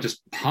 And they are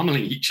just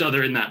pummeling each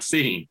other in that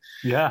scene.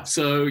 Yeah.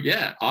 So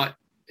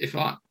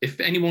if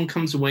anyone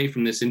comes away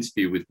from this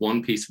interview with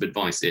one piece of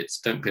advice, it's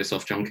don't piss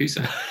off John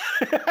Cusack.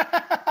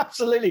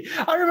 Absolutely.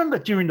 I remember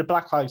during the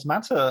Black Lives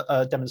Matter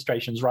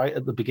demonstrations, right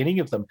at the beginning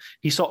of them,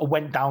 he sort of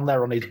went down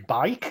there on his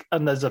bike,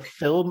 and there's a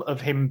film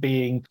of him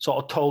being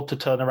sort of told to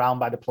turn around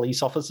by the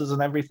police officers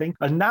and everything.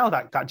 And now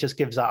that just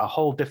gives that a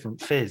whole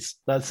different fizz.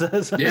 That's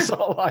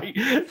sort of like,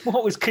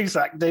 what was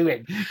Cusack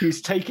doing? He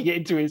was taking it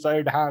into his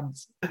own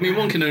hands. I mean,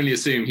 one can only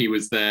assume he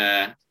was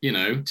there,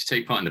 to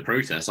take part in the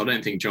protest. I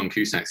don't think John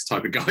Cusack's the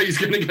type of guy who's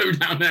going to go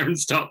down there and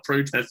start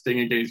protesting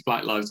against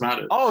Black Lives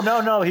Matter. Oh,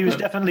 no, he was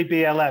definitely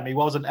BLM. He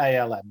wasn't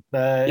ALM.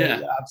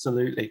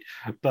 Absolutely.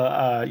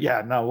 But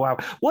wow.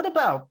 What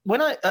about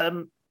when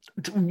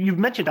you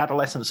mentioned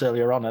adolescence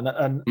earlier on,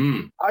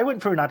 and I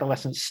went through an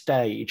adolescent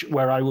stage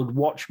where I would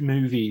watch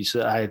movies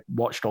that I had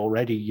watched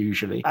already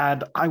usually,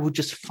 and I would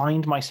just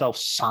find myself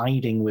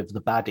siding with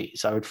the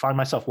baddies. I would find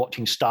myself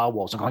watching Star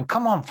Wars and going,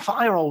 come on,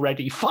 fire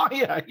already,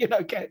 fire!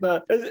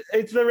 Are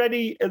there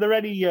any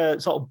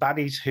sort of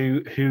baddies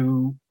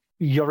who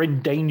you're in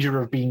danger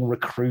of being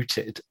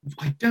recruited?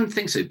 I don't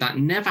think so. That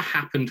never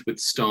happened with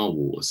Star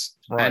Wars.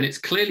 Right. And it's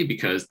clearly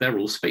because they're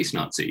all space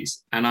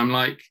Nazis. And I'm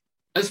like,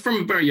 as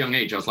from a very young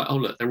age, I was like, oh,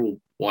 look, they're all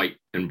white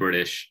and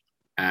British.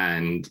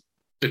 And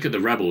look at the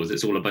rebels.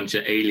 It's all a bunch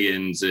of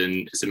aliens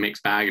and it's a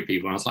mixed bag of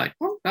people. And I was like,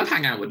 well, I'd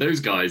hang out with those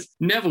guys.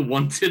 Never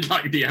wanted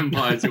like the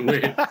Empire to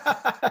win.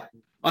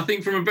 I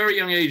think from a very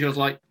young age, I was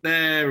like,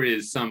 there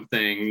is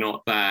something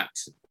not that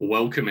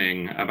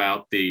welcoming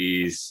about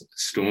these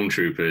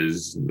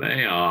stormtroopers.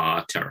 They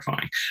are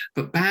terrifying.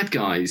 But bad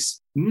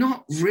guys,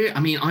 not really. I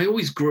mean, I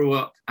always grew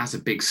up as a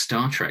big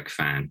Star Trek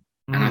fan.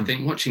 And I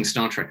think watching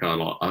Star Trek a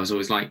lot, I was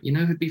always like, you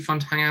know who'd be fun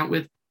to hang out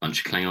with?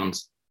 Bunch of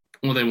Klingons.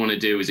 All they want to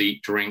do is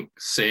eat, drink,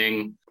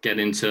 sing, get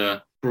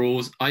into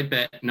brawls. I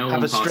bet no have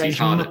one a strange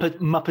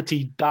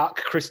Muppety dark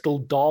crystal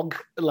dog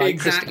like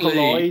exactly.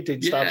 Christopher Lloyd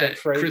in Star Trek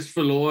 3.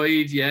 Christopher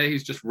Lloyd,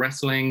 who's just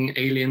wrestling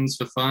aliens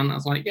for fun. I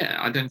was like,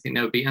 I don't think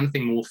there would be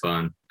anything more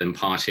fun than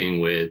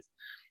partying with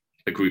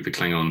a group of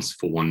Klingons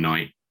for one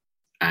night,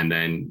 and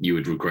then you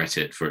would regret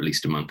it for at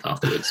least a month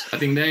afterwards. I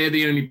think they are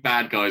the only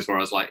bad guys where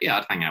I was like,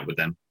 I'd hang out with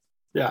them.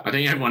 Yeah, I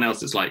think everyone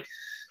else is like,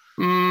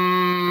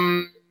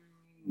 no.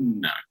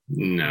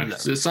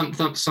 So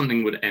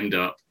something would end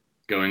up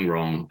going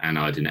wrong and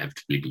I'd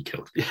inevitably be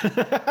killed.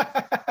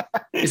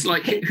 It's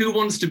like, who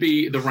wants to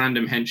be the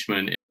random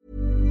henchman?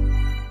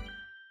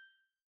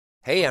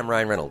 Hey, I'm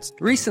Ryan Reynolds.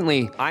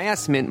 Recently, I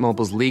asked Mint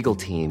Mobile's legal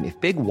team if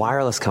big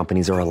wireless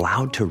companies are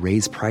allowed to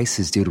raise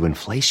prices due to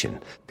inflation.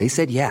 They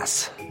said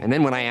yes. And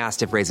then when I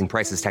asked if raising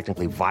prices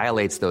technically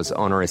violates those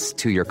onerous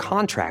 2-year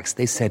contracts,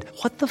 they said,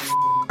 what the f***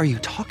 are you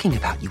talking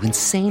about, you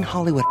insane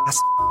Hollywood ass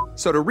f-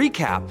 So to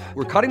recap,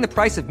 we're cutting the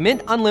price of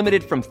Mint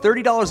Unlimited from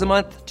 $30 a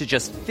month to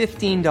just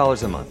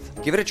 $15 a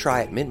month. Give it a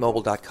try at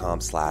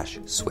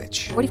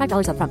mintmobile.com/switch.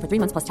 $45 up front for 3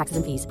 months plus taxes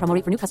and fees. Promo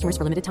rate for new customers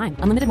for limited time.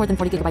 Unlimited more than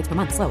 40 gigabytes per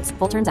month. Slows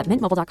full terms at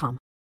mintmobile.com.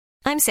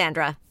 I'm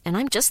Sandra, and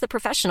I'm just the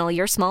professional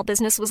your small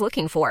business was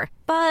looking for.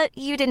 But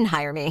you didn't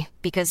hire me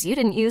because you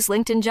didn't use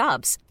LinkedIn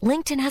Jobs.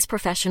 LinkedIn has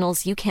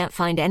professionals you can't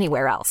find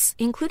anywhere else,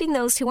 including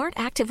those who aren't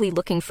actively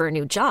looking for a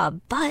new job,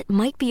 but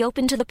might be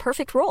open to the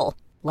perfect role,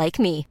 like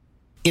me.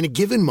 In a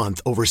given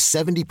month, over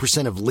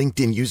 70% of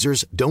LinkedIn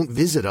users don't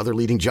visit other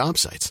leading job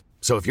sites.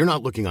 So if you're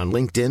not looking on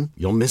LinkedIn,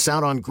 you'll miss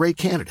out on great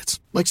candidates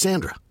like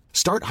Sandra.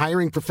 Start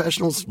hiring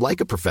professionals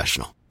like a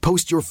professional.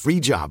 Post your free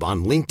job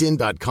on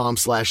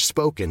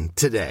linkedin.com/spoken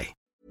today.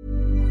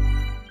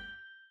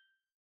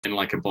 In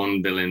like a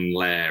Bond villain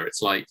lair,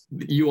 it's like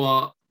you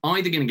are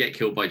either going to get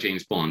killed by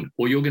James Bond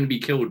or you're going to be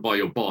killed by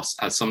your boss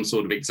as some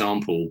sort of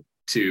example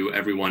to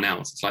everyone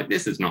else. It's like,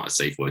 this is not a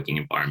safe working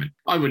environment.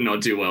 I would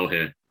not do well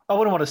here. I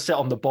wouldn't want to sit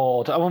on the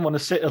board. I wouldn't want to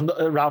sit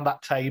around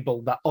that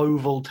table, that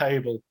oval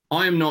table.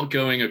 I am not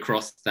going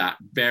across that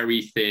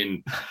very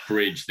thin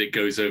bridge that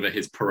goes over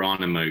his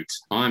piranha moat.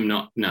 I'm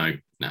not. No.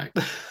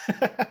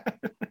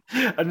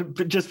 And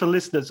just for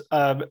listeners,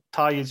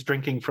 Ty is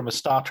drinking from a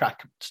Star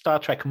Trek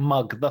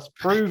mug, thus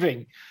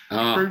proving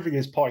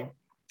his point.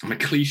 I'm a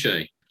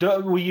cliche.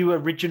 Were you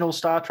original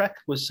Star Trek?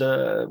 What's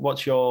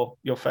your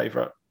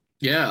favorite?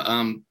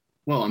 Yeah.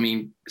 Well, I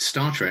mean,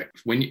 Star Trek,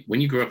 when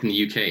you grew up in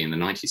the UK in the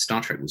 90s,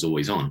 Star Trek was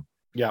always on.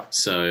 Yeah.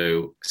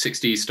 So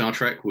 60s Star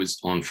Trek was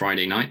on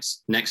Friday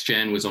nights. Next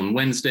Gen was on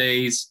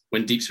Wednesdays.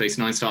 When Deep Space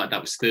Nine started,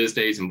 that was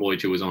Thursdays, and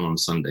Voyager was on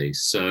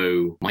Sundays.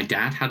 So my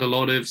dad had a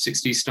lot of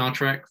 60s Star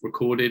Trek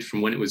recorded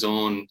from when it was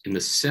on in the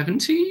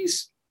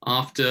 70s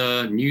after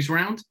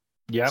Newsround.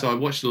 Yeah. So I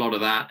watched a lot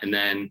of that. And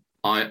then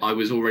I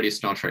was already a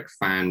Star Trek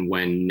fan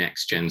when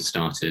Next Gen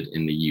started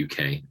in the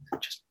UK.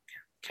 Just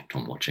kept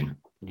on watching.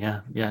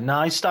 Yeah. No,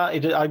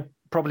 I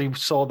probably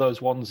saw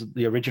those ones,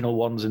 the original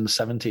ones in the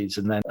 70s.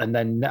 And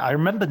then I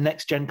remember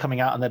Next Gen coming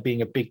out and there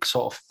being a big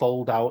sort of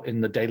fold out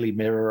in the Daily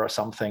Mirror or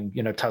something,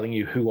 telling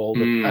you who all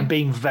the, and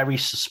being very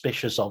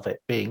suspicious of it,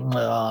 being,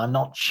 I'm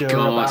not sure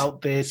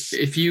about this.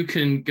 If you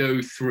can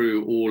go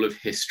through all of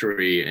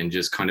history and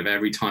just kind of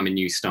every time a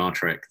new Star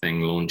Trek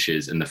thing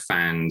launches and the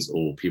fans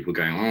or people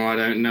going, I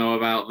don't know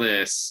about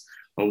this,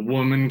 a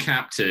woman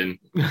captain,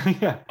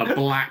 a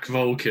black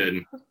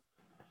Vulcan,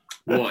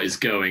 what is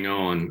going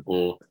on?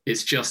 Or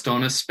it's just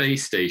on a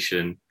space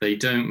station, they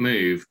don't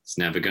move, it's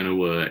never going to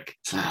work.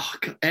 It's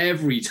like,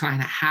 every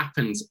time it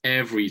happens,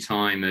 every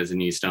time there's a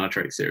new Star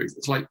Trek series,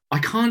 it's like I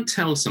can't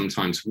tell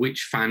sometimes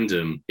which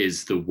fandom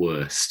is the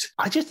worst.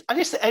 I just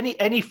any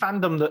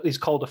fandom that is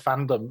called a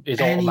fandom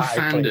is any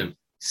automatically fandom.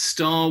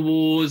 Star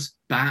Wars,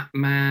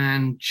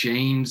 Batman,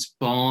 James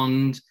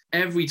Bond.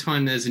 Every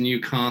time there's a new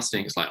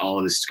casting, it's like,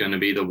 this is going to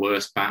be the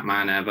worst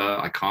Batman ever.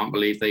 I can't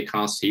believe they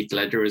cast Heath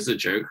Ledger as a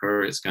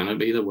Joker. It's going to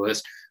be the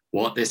worst.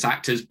 What? This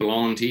actor's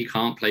blonde. He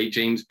can't play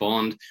James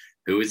Bond.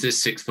 Who is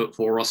this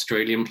 6'4"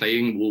 Australian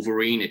playing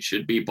Wolverine? It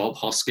should be Bob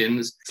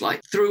Hoskins. It's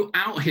like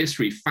throughout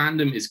history,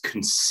 fandom is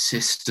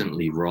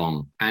consistently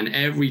wrong. And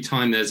every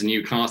time there's a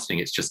new casting,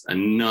 it's just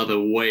another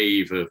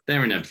wave of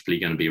they're inevitably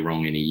going to be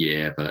wrong in a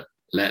year, but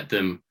let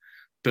them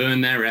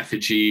burn their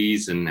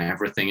effigies and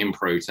everything in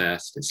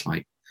protest. It's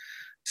like,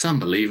 it's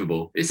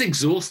unbelievable. It's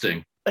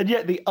exhausting. And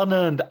yet the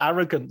unearned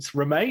arrogance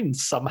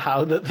remains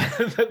somehow that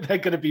they're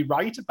going to be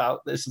right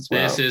about this as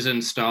well. This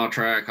isn't Star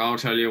Trek. I'll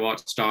tell you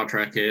what Star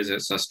Trek is.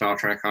 It's a Star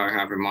Trek I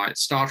have in mind.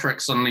 Star Trek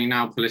suddenly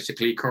now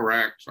politically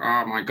correct.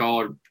 Oh my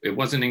God, it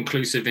wasn't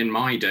inclusive in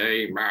my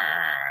day.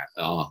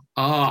 It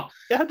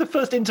had the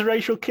first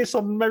interracial kiss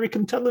on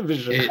American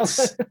television.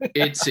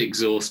 It's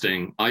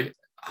exhausting.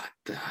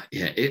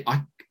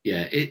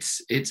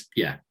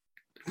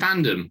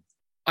 fandom.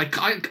 I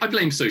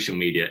blame social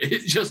media.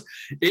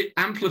 It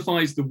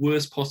amplifies the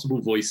worst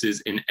possible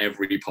voices in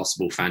every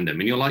possible fandom.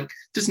 And you're like,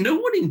 does no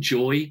one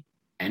enjoy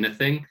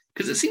anything?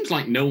 Because it seems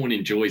like no one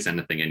enjoys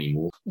anything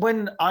anymore.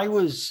 When I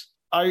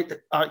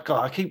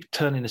keep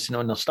turning this into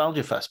a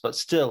nostalgia fest, but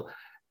still,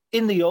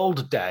 in the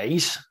old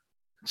days,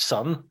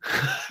 son,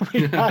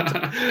 we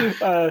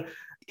had,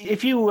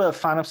 if you were a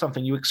fan of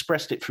something, you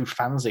expressed it through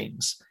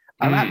fanzines.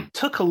 And that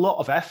took a lot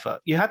of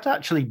effort. You had to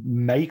actually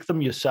make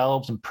them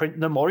yourselves and print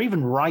them, or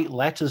even write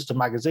letters to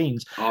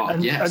magazines.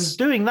 And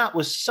doing that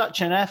was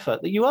such an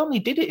effort that you only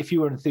did it if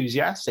you were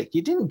enthusiastic.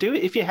 You didn't do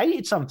it if you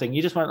hated something.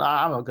 You just went,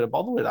 I'm not going to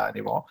bother with that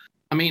anymore.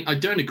 I mean, I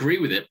don't agree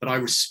with it, but I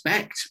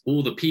respect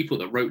all the people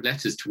that wrote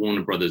letters to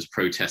Warner Brothers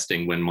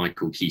protesting when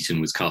Michael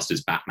Keaton was cast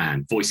as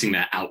Batman, voicing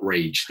their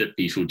outrage that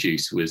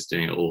Beetlejuice was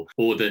doing it,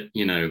 or that,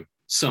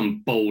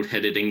 some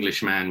bold-headed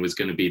English man was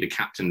going to be the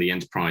captain of the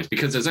Enterprise,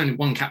 because there's only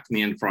one captain of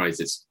the Enterprise.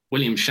 It's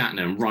William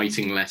Shatner, and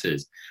writing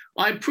letters.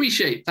 I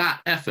appreciate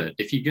that effort.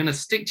 If you're going to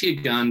stick to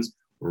your guns,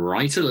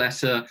 write a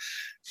letter,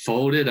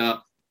 fold it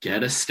up,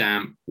 get a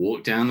stamp,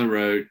 walk down the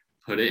road,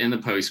 put it in the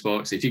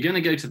postbox. If you're going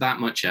to go to that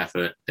much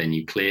effort, then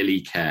you clearly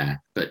care.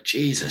 But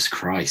Jesus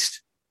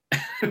Christ.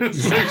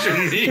 Social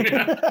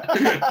media.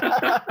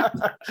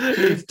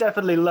 It's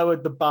definitely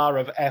lowered the bar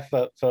of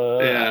effort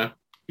for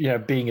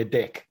being a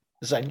dick.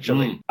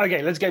 Essentially.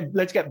 Okay, let's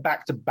get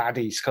back to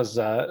baddies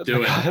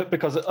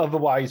because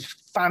otherwise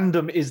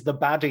fandom is the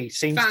baddie.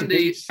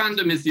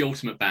 Fandom is the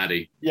ultimate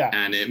baddie. Yeah,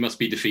 and it must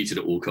be defeated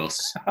at all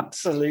costs.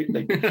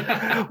 Absolutely.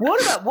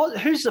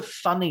 Who's the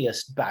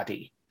funniest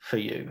baddie for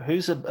you?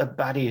 Who's a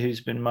baddie who's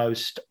been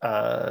most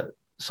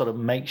sort of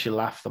makes you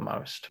laugh the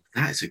most?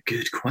 That's a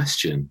good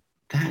question.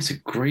 That's a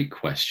great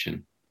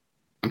question.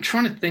 I'm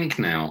trying to think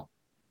now,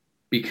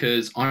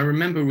 because I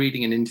remember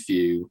reading an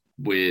interview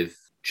with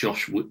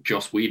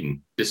Joss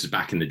Whedon. This is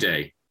back in the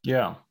day.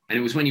 Yeah. And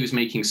it was when he was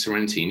making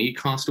Serenity, and he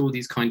cast all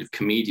these kind of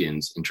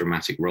comedians in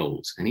dramatic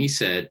roles. And he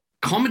said,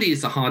 comedy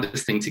is the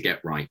hardest thing to get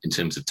right in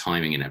terms of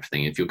timing and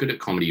everything. If you're good at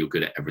comedy, you're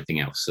good at everything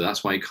else. So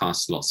that's why he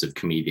casts lots of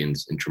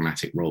comedians in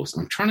dramatic roles.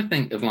 And I'm trying to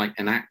think of like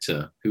an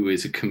actor who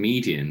is a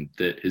comedian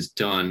that has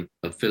done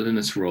a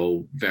villainous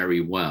role very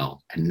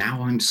well. And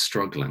now I'm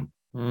struggling.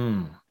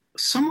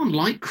 Someone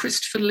like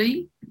Christopher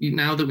Lee,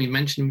 now that we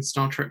mentioned him in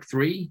Star Trek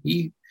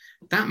 3,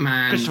 that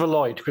man... Christopher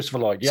Lloyd,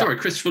 yeah. Sorry,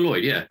 Christopher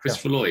Lloyd, yeah.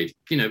 Christopher Lloyd,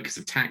 because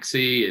of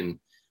Taxi and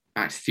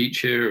Back to the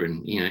Future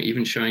and,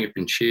 even showing up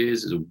in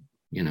Cheers as a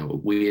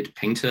weird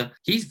painter.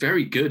 He's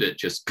very good at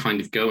just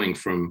kind of going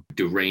from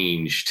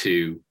deranged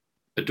to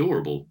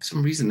adorable. For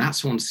some reason,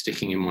 that's one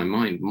sticking in my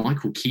mind.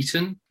 Michael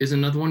Keaton is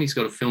another one. He's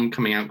got a film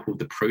coming out called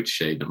The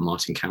Protégé that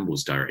Martin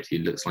Campbell's directed. He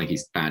looks like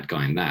he's the bad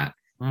guy in that.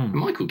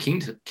 Michael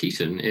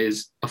Keaton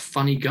is a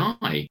funny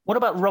guy. What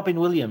about Robin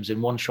Williams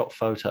in One Shot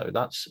Photo?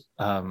 That's...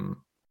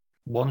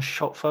 One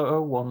shot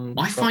photo,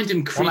 I find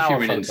him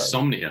creepier in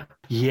Insomnia.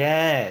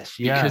 Yes,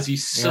 yeah. Because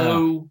he's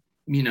so,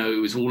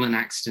 it was all an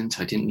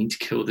accident. I didn't mean to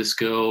kill this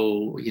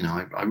girl.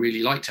 I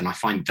really liked her. And I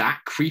find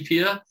that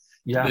creepier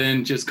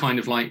than just kind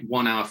of like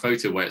 1 hour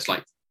photo where it's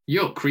like,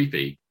 you're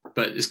creepy.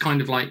 But it's kind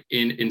of like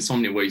in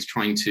Insomnia where he's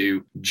trying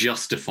to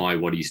justify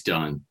what he's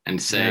done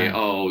and say,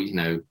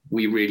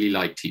 we really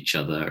liked each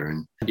other.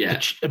 And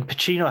and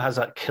Pacino has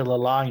that killer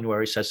line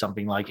where he says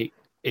something like,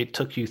 it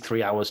took you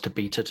 3 hours to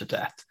beat her to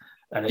death.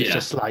 And it's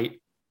just like,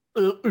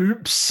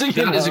 oops.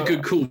 That is a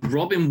good call.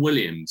 Robin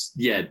Williams,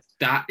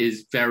 that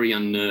is very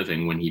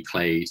unnerving when he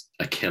plays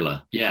a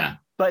killer. Yeah.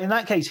 But in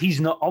that case, he's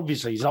not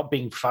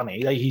being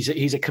funny.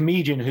 He's a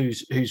comedian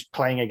who's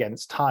playing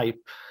against type.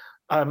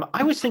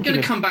 I was thinking... I'm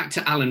going to come back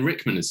to Alan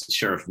Rickman as the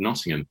Sheriff of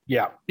Nottingham.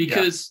 Yeah.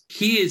 Because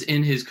he is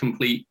in his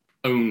complete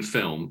own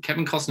film.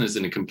 Kevin Costner's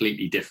in a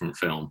completely different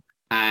film.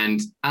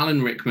 And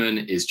Alan Rickman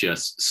is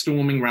just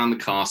storming around the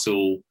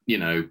castle,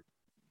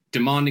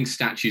 demanding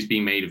statues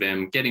being made of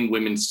him, getting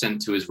women sent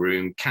to his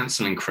room,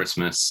 cancelling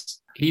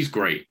Christmas. He's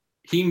great.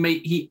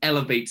 He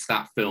elevates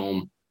that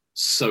film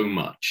so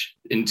much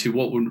into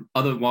what would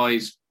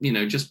otherwise,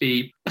 just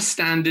be a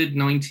standard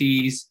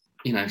 90s,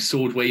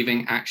 sword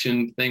waving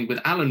action thing with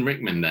Alan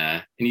Rickman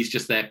there. And he's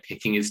just there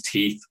picking his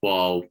teeth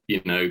while,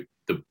 the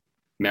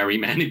merry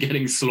men are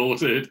getting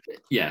slaughtered.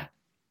 Yeah.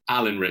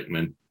 Alan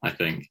Rickman, I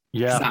think.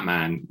 Yeah. That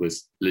man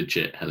was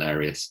legit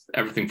hilarious.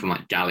 Everything from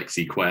like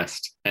Galaxy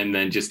Quest and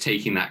then just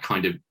taking that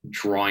kind of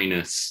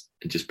dryness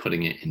and just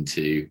putting it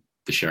into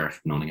the Sheriff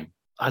of Nottingham.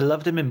 I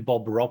loved him in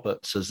Bob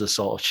Roberts as the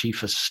sort of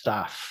chief of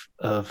staff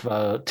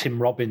of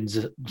Tim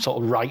Robbins'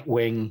 sort of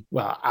right-wing,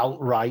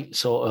 outright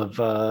sort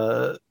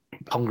of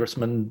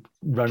congressman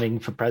running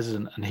for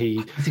president. And I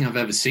don't think I've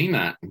ever seen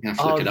that. I'm going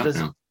to have to look it up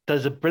now.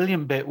 There's a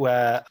brilliant bit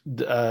where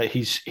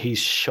he's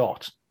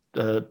shot.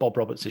 Bob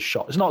Roberts is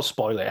shot. It's not a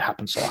spoiler. It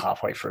happens sort of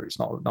halfway through. It's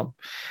not.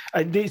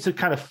 It's a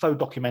kind of faux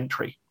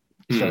documentary.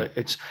 So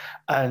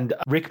and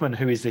Rickman,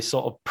 who is this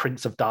sort of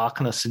Prince of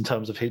Darkness in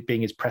terms of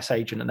being his press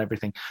agent and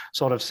everything,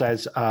 sort of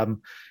says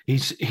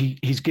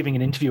he's giving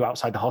an interview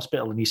outside the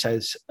hospital, and he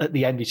says at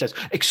the end,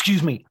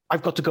 "Excuse me,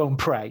 I've got to go and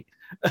pray."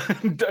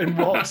 and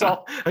walks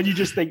off. And you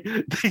just think,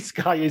 this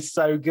guy is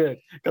so good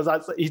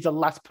because he's the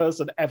last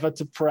person ever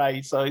to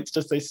pray. So it's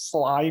just this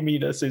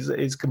sliminess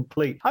is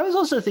complete. I was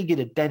also thinking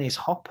of Dennis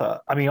Hopper.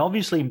 I mean,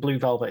 obviously in Blue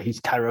Velvet,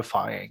 he's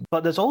terrifying,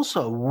 but there's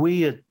also a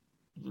weird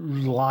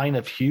line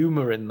of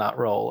humor in that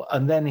role.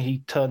 And then he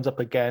turns up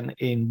again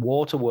in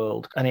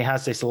Waterworld, and he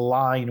has this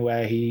line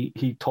where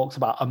he talks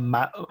about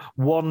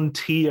one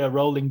tear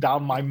rolling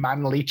down my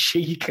manly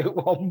cheek at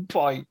one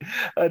point.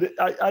 And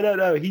I don't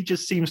know, he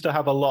just seems to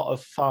have a lot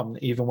of fun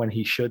even when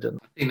he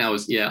shouldn't. I think that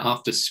was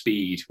after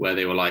Speed, where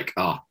they were like,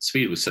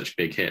 Speed was such a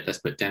big hit, let's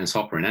put Dennis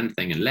Hopper in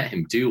anything and let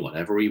him do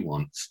whatever he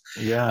wants.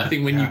 I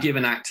think when you give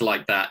an actor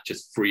like that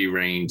just free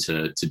reign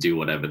to do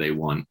whatever they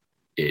want,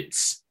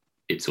 it's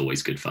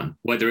always good fun.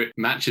 Whether it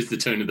matches the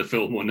tone of the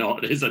film or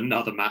not is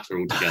another matter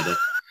altogether.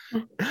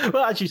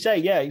 Well, as you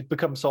say, it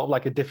becomes sort of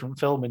like a different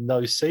film in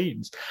those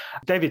scenes.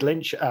 David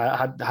Lynch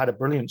had a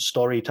brilliant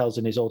story he tells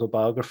in his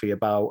autobiography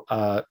about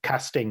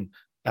casting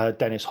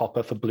Dennis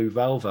Hopper for Blue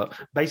Velvet.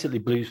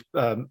 Basically,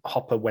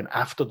 Hopper went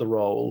after the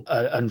role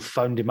and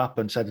phoned him up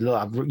and said,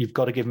 look, you've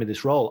got to give me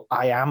this role.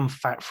 I am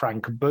Fat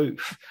Frank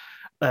Booth.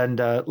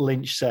 And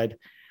Lynch said,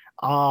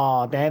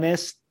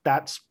 Dennis,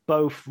 that's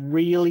both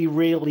really,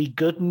 really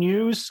good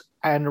news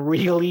and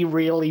really,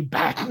 really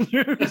bad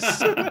news.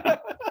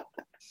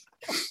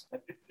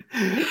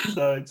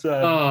 So it's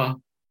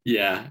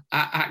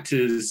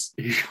actors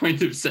who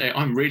kind of say,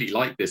 I'm really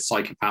like this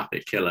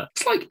psychopathic killer.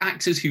 It's like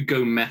actors who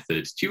go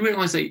method. Do you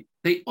realize they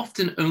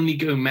often only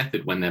go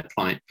method when they're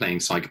playing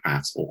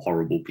psychopaths or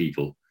horrible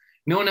people?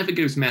 No one ever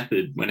goes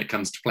method when it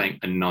comes to playing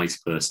a nice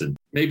person.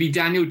 Maybe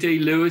Daniel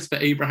Day-Lewis for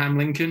Abraham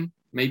Lincoln.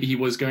 Maybe he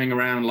was going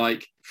around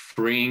like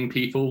freeing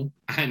people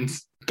and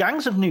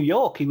Gangs of New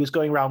York. He was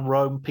going around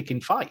Rome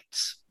picking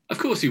fights. Of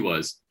course he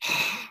was.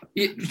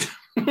 You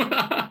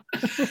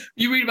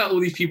read about all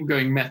these people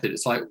going method.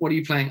 It's like, what are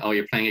you playing? Oh,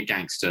 you're playing a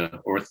gangster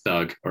or a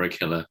thug or a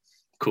killer.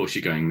 Of course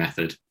you're going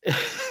method.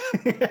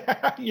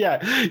 You're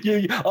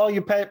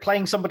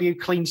playing somebody who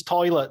cleans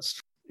toilets.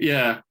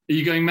 Yeah. Are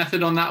you going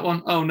method on that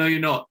one? Oh, no, you're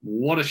not.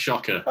 What a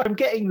shocker. I'm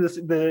getting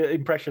the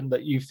impression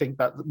that you think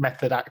that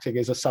method acting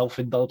is a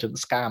self-indulgent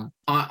scam.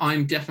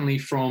 I'm definitely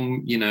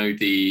from,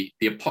 the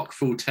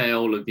apocryphal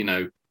tale of,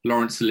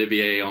 Laurence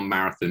Olivier on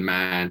Marathon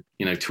Man,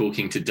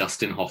 talking to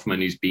Dustin Hoffman,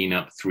 who's been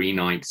up 3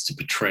 nights to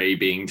portray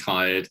being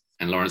tired.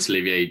 And Laurence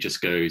Olivier just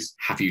goes,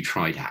 have you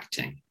tried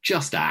acting?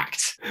 Just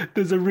act.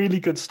 There's a really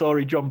good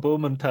story John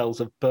Boorman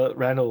tells of Burt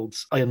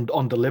Reynolds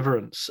on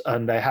Deliverance.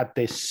 And they had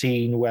this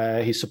scene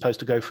where he's supposed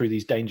to go through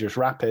these dangerous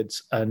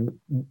rapids. And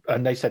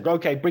they said,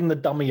 okay, bring the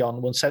dummy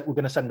on. We're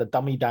going to send the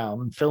dummy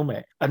down and film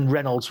it. And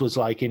Reynolds was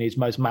like in his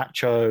most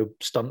macho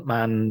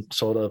stuntman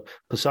sort of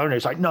persona.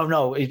 He's like,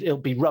 no, it'll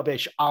be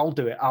rubbish. I'll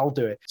do it.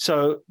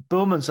 So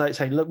Boorman's like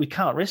saying, look, we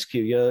can't risk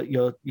you.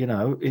 You're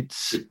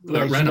it's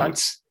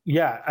Reynolds.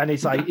 And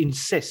he's like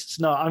insists,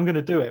 no, I'm going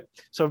to do it.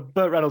 So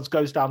Burt Reynolds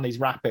goes down these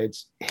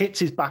rapids, hits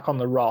his back on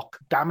the rock,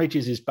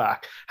 damages his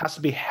back, has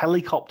to be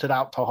helicoptered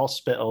out to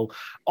hospital,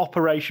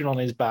 operation on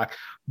his back.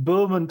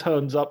 Boorman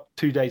turns up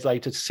 2 days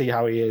later to see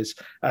how he is,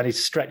 and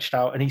he's stretched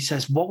out, and he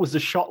says, what was the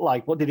shot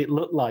like? What did it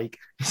look like?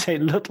 He said,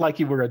 it looked like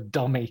you were a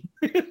dummy.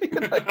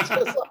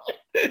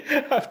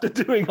 After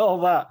doing all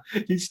that,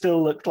 he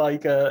still looked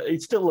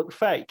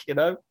fake,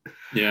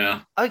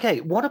 Yeah.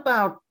 Okay, what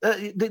about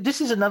this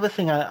is another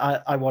thing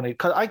I wanted,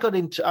 because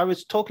I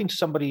was talking to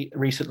somebody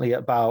recently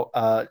about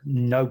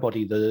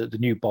Nobody, the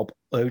new Bob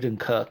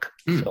Odenkirk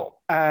film,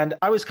 and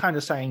I was kind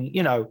of saying,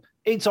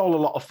 it's all a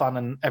lot of fun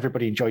and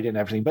everybody enjoyed it and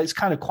everything, but it's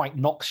kind of quite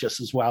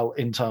noxious as well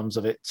in terms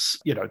of its,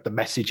 the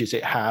messages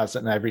it has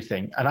and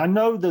everything. And I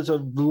know there's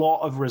a lot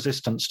of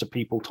resistance to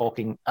people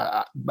talking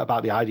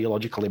about the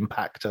ideological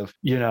impact of,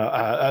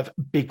 of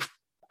big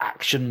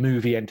action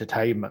movie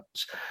entertainment.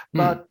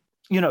 But,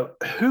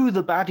 who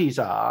the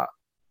baddies are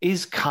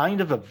is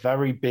kind of a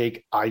very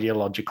big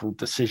ideological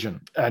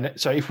decision. And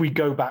so if we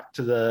go back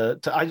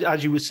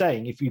as you were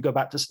saying, if you go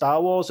back to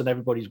Star Wars and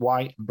everybody's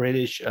white and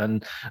British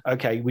and,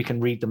 okay, we can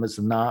read them as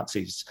the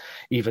Nazis,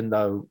 even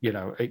though,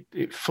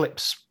 it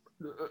flips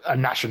a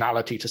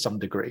nationality to some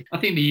degree. I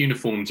think the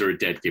uniforms are a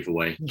dead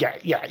giveaway. Yeah.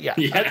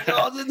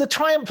 The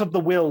Triumph of the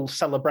Will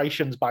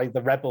celebrations by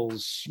the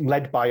rebels,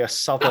 led by a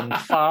Southern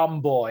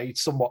farm boy,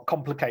 somewhat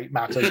complicate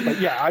matters. But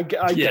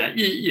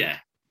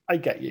I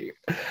get you.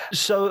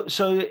 So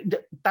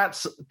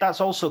that's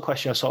also a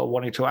question I sort of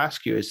wanted to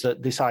ask you, is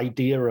that this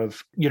idea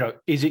of,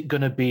 is it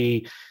going to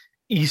be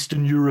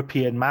Eastern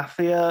European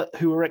mafia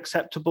who are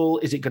acceptable?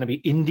 Is it going to be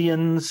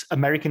Indians,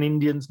 American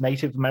Indians,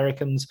 Native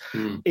Americans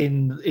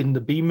in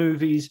the B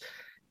movies?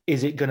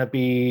 Is it going to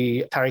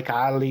be Tariq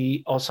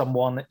Ali or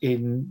someone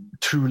in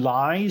True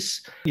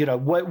Lies? Who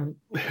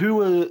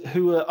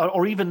are,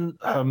 or even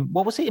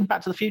what was it in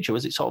Back to the Future?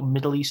 Was it sort of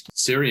Middle East?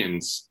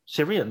 Syrians,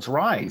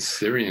 right?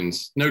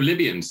 Syrians. No,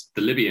 Libyans.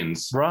 The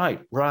Libyans. Right.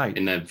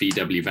 In their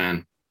VW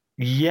van.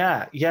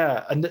 Yeah.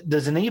 And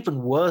there's an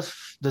even worse,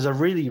 there's a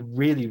really,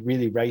 really,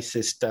 really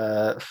racist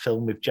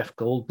film with Jeff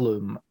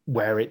Goldblum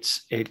where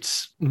it's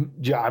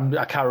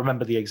I can't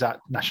remember the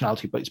exact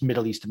nationality, but it's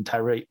Middle Eastern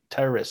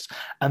terrorists,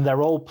 and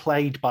they're all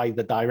played by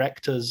the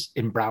directors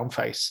in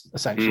brownface.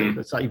 Essentially,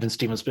 it's like even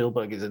Steven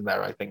Spielberg is in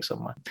there, I think,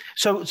 somewhere.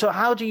 So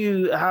how do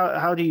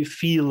you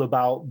feel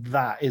about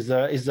that? Is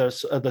there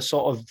the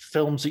sort of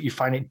films that you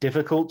find it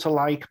difficult to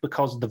like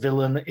because the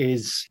villain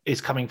is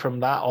coming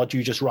from that, or do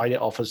you just write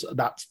it off as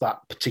that's that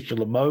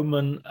particular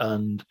moment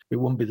and it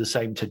wouldn't be the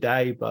same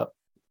today? But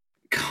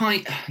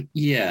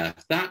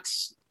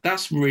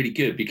that's really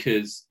good,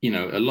 because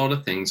a lot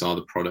of things are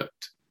the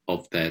product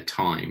of their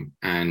time,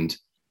 and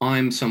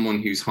I'm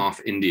someone who's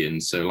half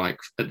Indian, so like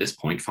at this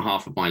point for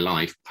half of my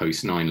life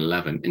post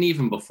 9/11 and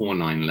even before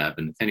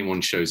 9/11, if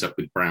anyone shows up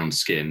with brown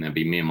skin, there'd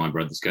be me and my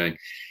brothers going,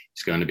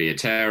 he's going to be a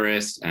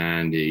terrorist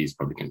and he's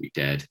probably going to be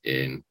dead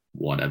in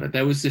whatever.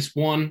 There was this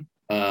one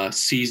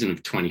season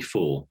of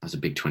 24. I was a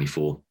big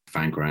 24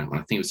 fan growing up. I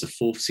think it was the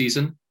 4th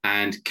season,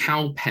 and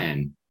Kal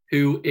Penn,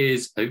 who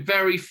is a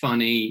very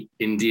funny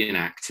Indian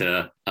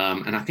actor.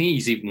 And I think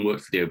he's even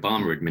worked for the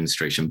Obama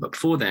administration. But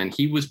before then,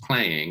 he was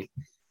playing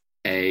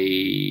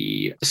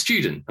a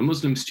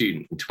Muslim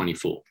student in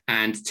 24.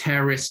 And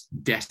terrorists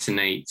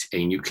detonate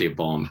a nuclear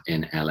bomb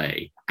in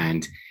LA.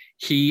 And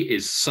he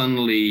is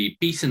suddenly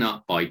beaten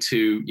up by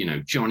two,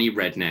 Johnny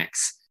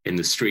rednecks in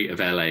the street of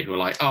LA who are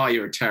like, oh,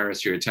 you're a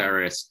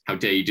terrorist. How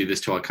dare you do this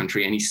to our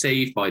country? And he's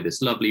saved by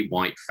this lovely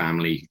white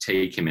family who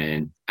take him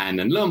in. And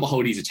then lo and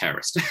behold, he's a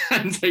terrorist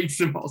and takes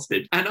them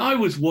hostage. And I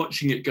was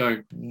watching it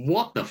going,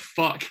 what the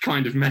fuck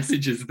kind of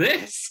message is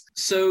this?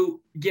 So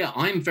yeah,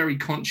 I'm very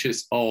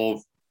conscious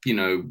of,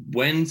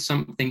 when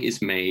something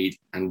is made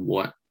and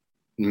what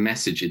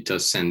message it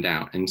does send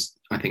out. And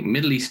I think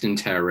Middle Eastern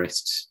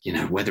terrorists,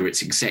 whether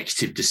it's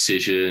Executive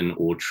Decision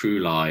or True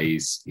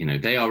Lies,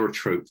 they are a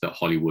trope that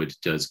Hollywood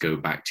does go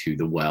back to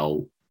the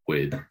well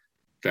with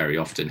very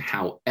often.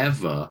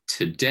 However,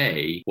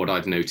 today, what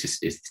I've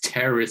noticed is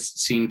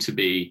terrorists seem to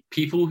be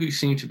people who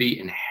seem to be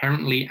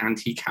inherently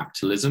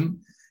anti-capitalism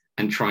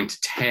and trying to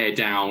tear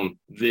down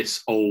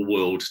this old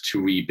world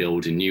to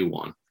rebuild a new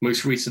one.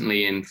 Most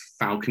recently in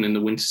Falcon and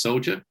the Winter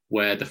Soldier,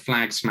 where the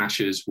flag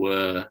smashers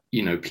were,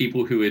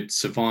 people who had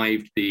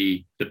survived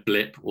the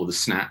blip or the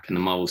snap in the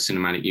Marvel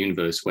Cinematic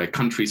Universe, where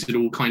countries had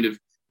all kind of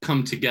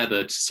come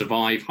together to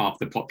survive half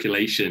the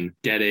population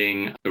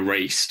getting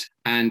erased.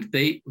 And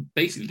they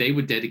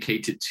were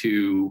dedicated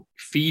to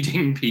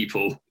feeding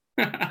people.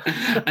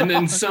 And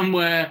then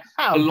somewhere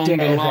along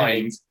the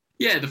lines,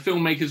 the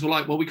filmmakers were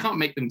like, well, we can't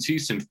make them too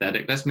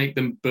sympathetic. Let's make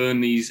them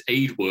burn these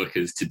aid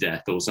workers to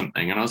death or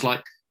something. And I was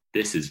like,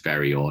 this is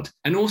very odd.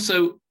 And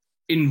also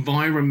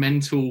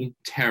environmental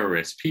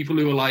terrorists, people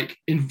who are like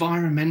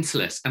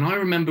environmentalists. And I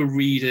remember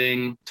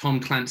reading Tom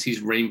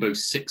Clancy's Rainbow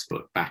Six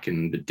book back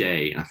in the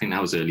day. And I think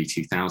that was early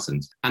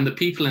 2000s. And the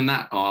people in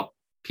that are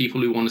people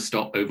who want to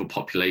stop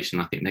overpopulation.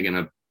 I think they're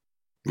going to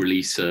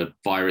release a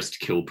virus to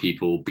kill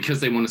people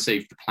because they want to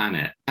save the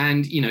planet.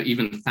 And,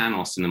 even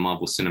Thanos in the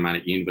Marvel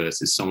Cinematic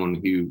Universe is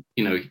someone who,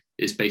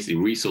 is basically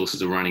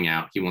resources are running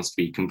out. He wants to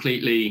be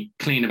completely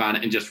clean about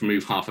it and just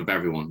remove half of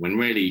everyone, when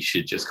really he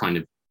should just kind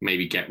of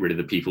maybe get rid of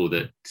the people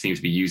that seem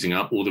to be using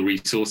up all the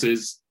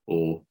resources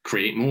or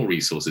create more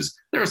resources.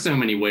 There are so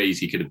many ways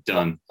he could have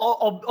done.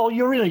 Or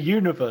you're in a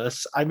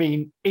universe. I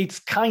mean, it's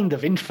kind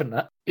of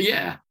infinite.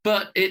 Yeah,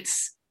 but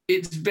it's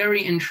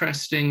very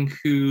interesting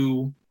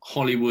who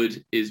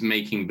Hollywood is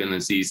making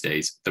villains these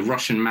days. The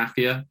Russian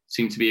mafia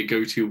seem to be a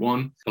go-to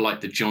one, for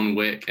like the John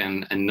Wick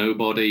and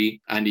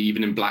Nobody, and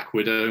even in Black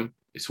Widow,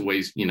 it's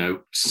always,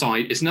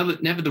 it's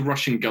never the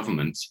Russian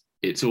government.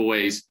 It's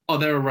always,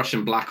 they're a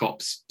Russian Black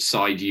Ops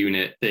side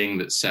unit thing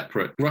that's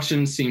separate.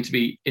 Russians seem to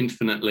be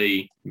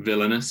infinitely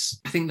villainous.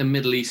 I think the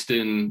Middle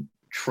Eastern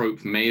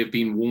trope may have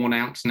been worn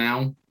out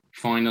now,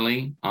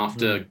 finally,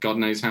 after God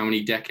knows how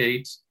many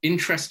decades.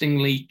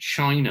 Interestingly,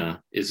 China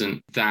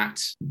isn't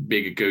that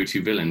big a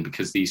go-to villain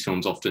because these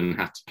films often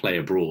have to play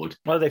abroad.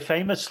 Well, they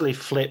famously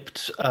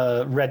flipped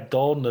Red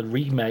Dawn, the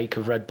remake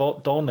of Red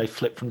Dawn. They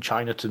flipped from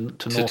China to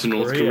North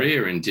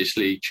Korea and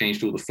digitally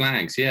changed all the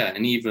flags. Yeah,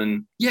 and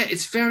even,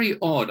 it's very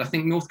odd. I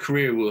think North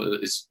Korea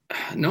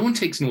no one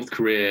takes North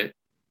Korea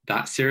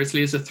that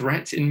seriously as a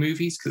threat in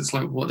movies, because it's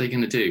like, what are they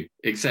going to do?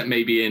 Except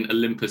maybe in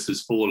Olympus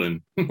Has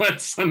Fallen, where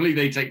suddenly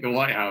they take the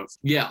White House.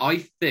 Yeah,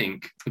 I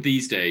think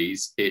these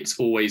days it's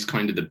always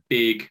kind of the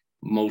big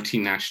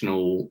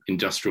multinational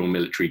industrial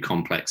military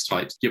complex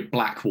types, your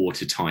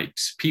Blackwater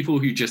types, people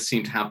who just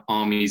seem to have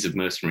armies of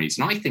mercenaries.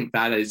 And I think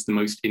that is the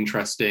most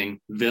interesting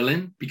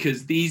villain,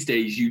 because these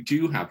days you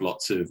do have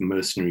lots of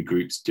mercenary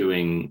groups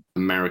doing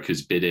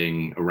America's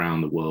bidding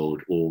around the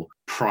world, or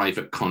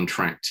private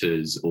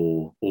contractors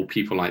or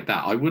people like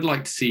that. I would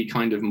like to see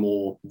kind of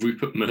more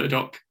Rupert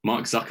Murdoch,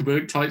 Mark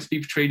Zuckerberg types be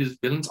portrayed as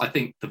villains. I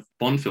think the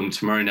Bond film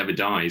Tomorrow Never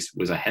Dies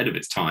was ahead of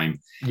its time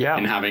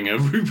in having a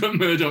Rupert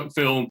Murdoch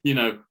film,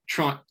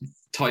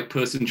 type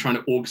person trying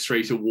to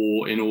orchestrate a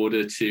war in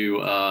order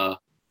to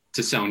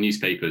sell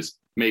newspapers.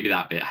 maybe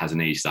that bit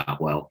hasn't aged that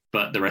well,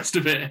 but the rest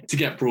of it, to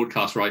get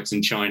broadcast rights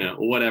in China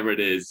or whatever it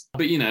is.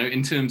 But, you know,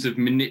 in terms of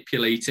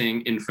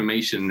manipulating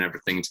information and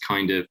everything to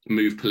kind of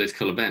move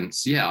political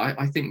events, yeah,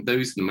 I think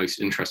those are the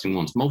most interesting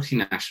ones.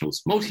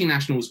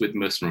 Multinationals with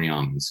mercenary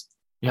armies.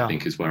 I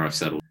think is where I've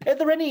settled. Are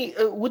there any?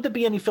 Would there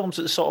be any films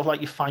that sort of like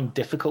you find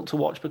difficult to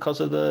watch because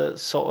of the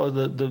sort of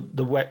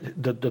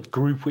the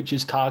group which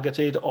is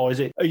targeted, or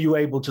are you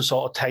able to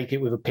sort of take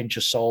it with a pinch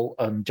of salt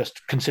and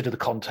just consider the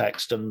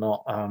context and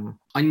not?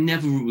 I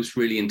never was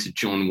really into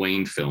John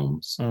Wayne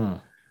films.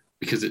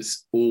 Because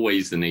it's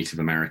always the Native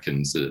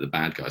Americans that are the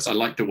bad guys. I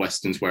like the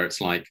Westerns where it's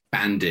like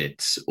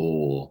bandits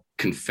or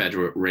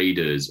Confederate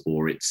raiders,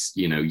 or it's,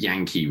 you know,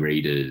 Yankee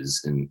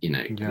raiders, and, you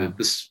know,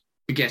 the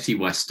spaghetti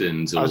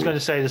Westerns. I was going to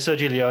say the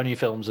Sergio Leone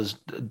films,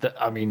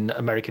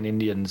 American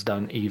Indians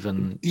don't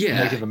even,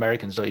 Native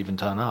Americans don't even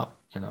turn up,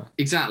 you know.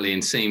 Exactly,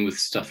 and same with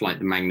stuff like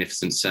the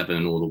Magnificent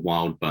Seven or the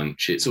Wild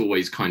Bunch. It's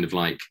always kind of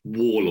like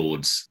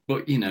warlords.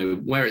 But, you know,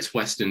 where it's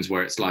Westerns,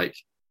 where it's like,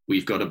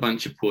 we've got a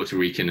bunch of Puerto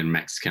Rican and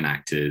Mexican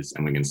actors,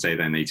 and we're going to say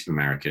they're Native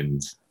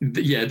Americans.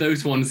 Yeah,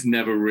 those ones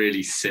never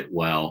really sit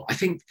well. I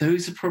think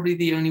those are probably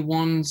the only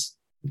ones.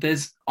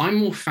 I'm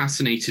more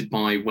fascinated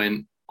by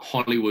when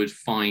Hollywood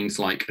finds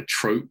like a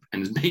trope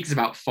and makes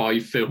about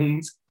 5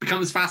 films,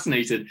 becomes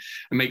fascinated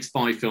and makes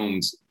 5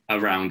 films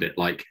around it,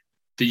 like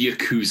the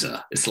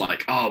Yakuza. It's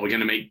like, oh, we're going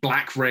to make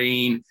Black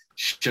Rain,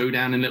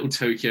 Showdown in Little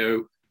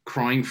Tokyo,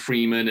 Crying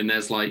Freeman, and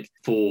there's like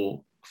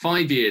for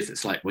 5 years,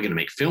 it's like, we're going to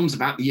make films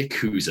about the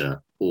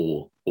Yakuza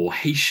or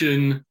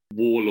Haitian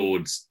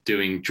warlords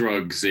doing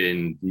drugs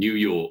in New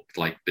York,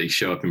 like they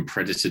show up in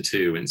Predator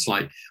 2. And it's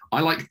like,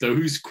 I like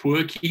those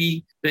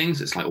quirky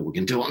things. It's like, we're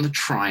going to do it on the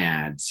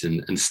triads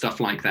and stuff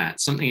like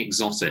that. Something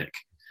exotic,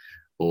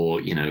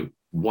 or, you know,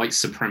 white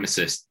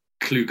supremacist,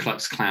 Ku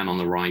Klux Klan on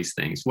the rise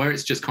things, where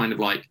it's just kind of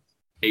like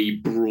a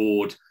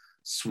broad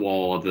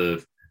swath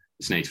of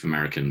it's Native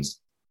Americans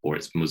or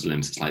it's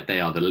Muslims. It's like,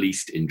 they are the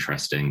least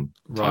interesting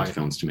type of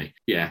films to me.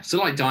 Yeah. So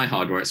like Die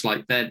Hard, where it's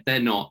like, they're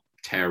not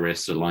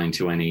terrorists aligned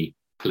to any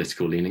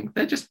political leaning.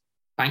 They're just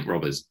bank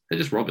robbers. They're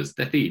just robbers.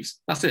 They're thieves.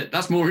 That's it.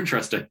 That's more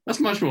interesting. That's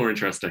much more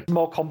interesting.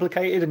 More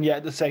complicated, and yet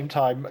at the same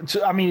time,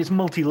 I mean, it's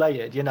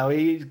multi-layered. You know,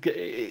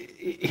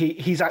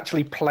 he's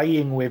actually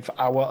playing with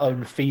our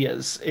own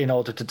fears in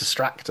order to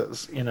distract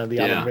us. You know, the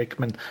Alan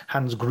Rickman,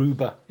 Hans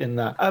Gruber in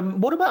that.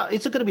 What about?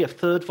 Is it going to be a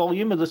 3rd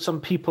volume? Are there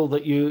some people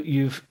that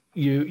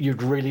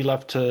you'd really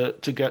love to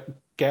get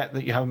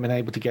that you haven't been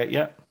able to get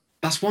yet?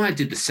 That's why I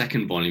did the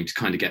 2nd volume, to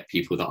kind of get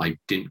people that I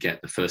didn't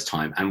get the first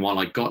time. And while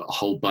I got a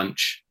whole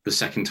bunch the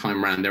second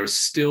time around, there are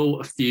still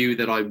a few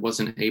that I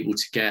wasn't able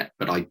to get,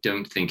 but I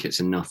don't think it's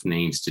enough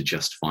names to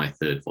justify a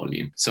 3rd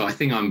volume. So I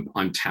think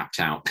I'm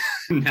tapped out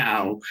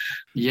now.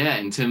 Yeah,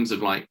 in terms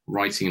of like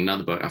writing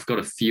another book, I've got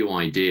a few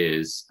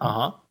ideas.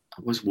 I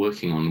was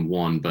working on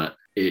one, but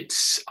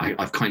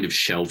I've kind of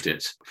shelved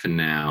it for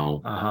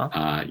now.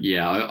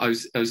 I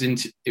was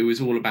into, it was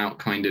all about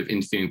kind of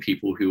interviewing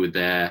people who were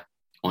there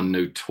on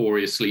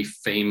notoriously,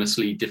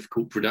 famously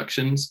difficult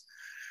productions.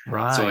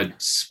 Right. So I'd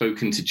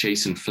spoken to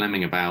Jason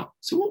Fleming about,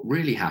 so what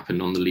really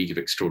happened on The League of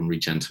Extraordinary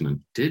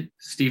Gentlemen? Did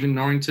Stephen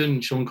Norrington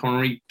and Sean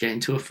Connery get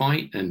into a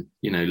fight? And,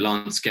 you know,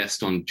 Lance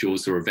Guest on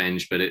Jaws the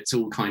Revenge, but it's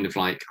all kind of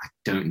like, I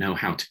don't know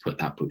how to put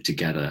that book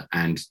together.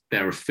 And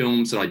there are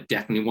films that I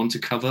definitely want to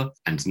cover,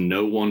 and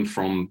no one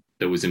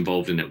that was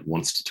involved in it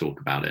wants to talk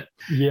about it.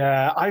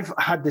 Yeah, I've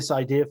had this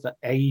idea for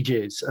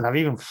ages, and I've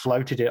even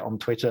floated it on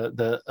Twitter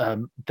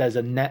that there's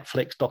a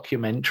Netflix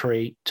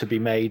documentary to be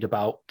made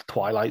about the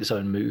Twilight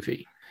Zone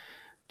movie.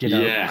 You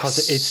know,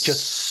 because it's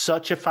just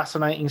such a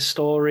fascinating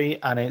story,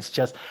 and it's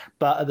just,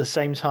 but at the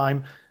same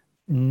time,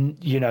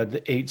 you know,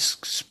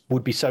 it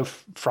would be so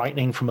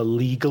frightening from a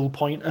legal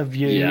point of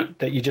view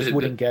that you just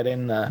wouldn't get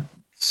in there.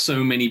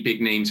 So many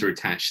big names are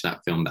attached to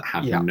that film that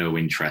have no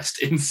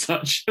interest in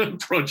such a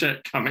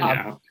project coming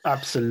out.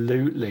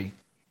 Absolutely.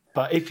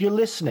 But if you're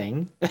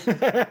listening, Dear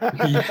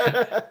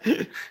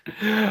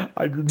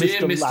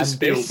Mr.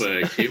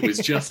 Spielberg, it was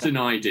just an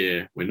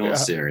idea. We're not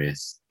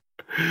serious.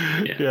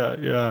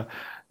 Yeah.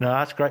 No,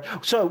 that's great.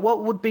 So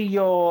what would be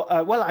your,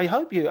 I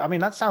hope I mean,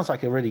 that sounds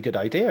like a really good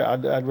idea.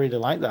 I'd really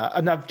like that.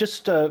 And I've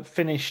just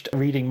finished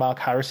reading Mark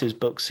Harris's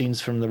book,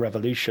 Scenes from the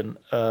Revolution.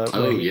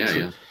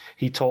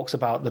 He talks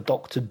about the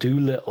Dr.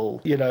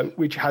 Dolittle, you know,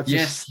 which has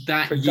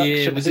that production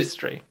year,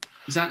 history.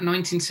 Was that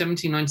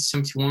 1970,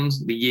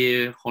 1971, the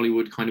year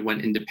Hollywood kind of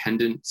went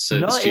independent? So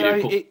no,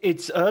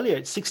 it's earlier.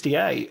 It's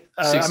 68.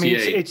 I mean,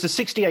 it's the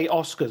 68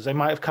 Oscars. They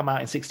might have come out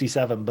in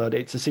 67, but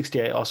it's the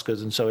 68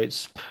 Oscars. And so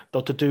it's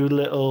Dr.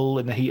 Dolittle,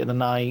 In the Heat of the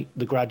Night,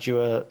 The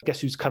Graduate, Guess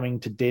Who's Coming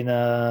to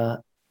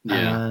Dinner,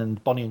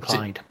 and Bonnie and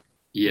Clyde.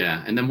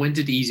 And then when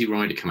did Easy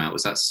Rider come out?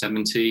 Was that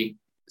 70?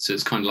 So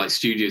it's kind of like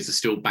studios are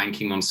still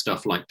banking on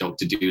stuff like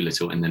Dr.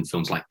 Dolittle, and then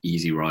films like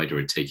Easy Rider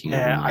are taking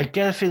over. I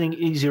get a feeling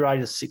Easy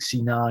Rider's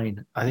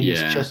 69. I think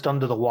it's just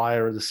under the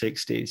wire of the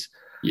 60s.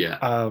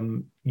 I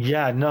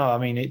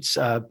mean, it's,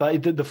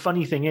 but the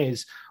funny thing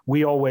is,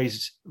 we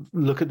always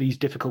look at these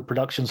difficult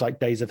productions like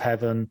Days of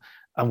Heaven,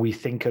 and we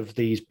think of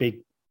these big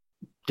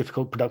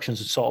difficult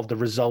productions are sort of the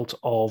result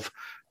of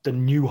the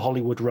new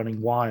Hollywood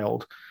running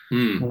wild.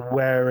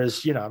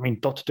 Whereas, you know, I mean,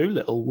 Dr.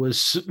 Dolittle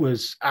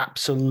was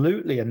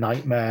absolutely a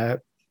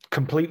nightmare,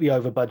 completely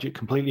over budget,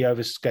 completely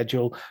over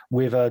schedule,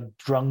 with a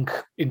drunk,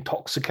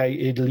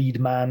 intoxicated lead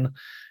man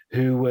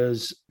who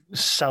was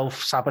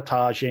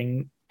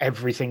self-sabotaging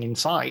everything in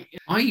sight.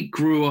 I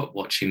grew up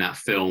watching that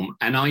film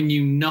and I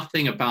knew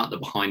nothing about the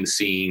behind the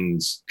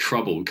scenes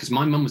trouble because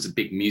my mum was a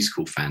big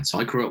musical fan. So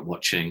I grew up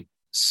watching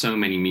so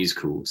many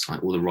musicals,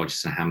 like all the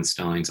Rodgers and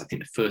Hammersteins. I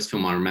think the first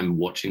film I remember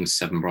watching was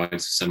Seven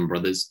Brides for Seven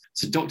Brothers.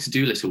 So Dr.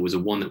 Dolittle was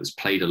one that was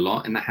played a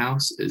lot in the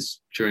house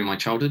during my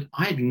childhood.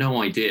 I had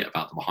no idea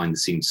about the behind the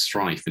scenes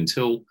strife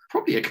until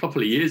probably a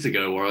couple of years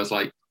ago, where I was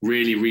like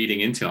really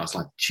reading into it. I was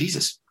like,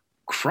 Jesus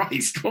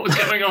Christ, what was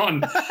going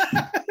on?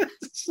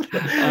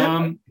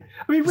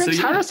 I mean, Rex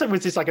Harrison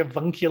was just like a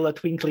avuncular,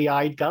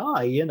 twinkly-eyed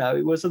guy. You know,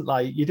 it wasn't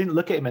like you didn't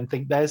look at him and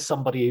think there's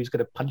somebody who's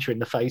going to punch you in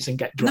the face and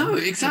get drunk. No,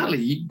 exactly.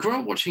 You grow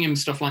up watching him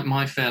stuff like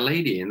My Fair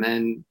Lady, and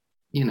then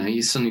you know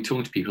you suddenly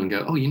talk to people and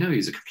go, "Oh, you know,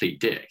 he's a complete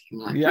dick." I'm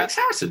like, Rex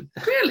Harrison,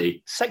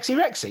 really? Sexy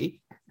Rexy?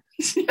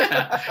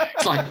 Yeah,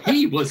 it's like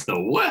he was the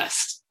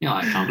worst. Yeah,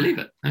 I can't believe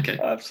it. Okay,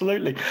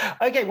 absolutely.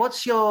 Okay,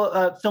 what's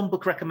your film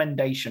book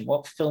recommendation?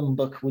 What film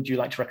book would you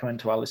like to recommend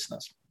to our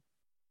listeners?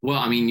 Well,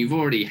 I mean, you've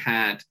already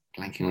had,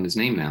 blanking on his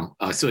name now.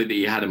 I saw that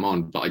you had him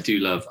on, but I do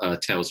love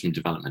Tales from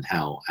Development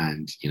Hell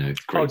and, you know...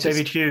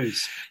 David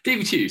Hughes.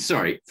 David Hughes,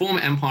 sorry. Former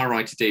Empire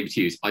writer David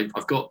Hughes. I've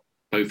got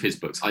both his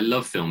books. I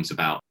love films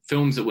about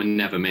films that were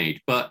never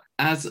made. But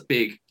as a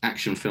big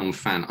action film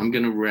fan, I'm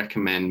going to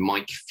recommend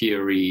Mike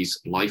Fury's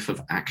Life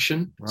of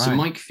Action. Right. So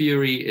Mike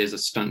Fury is a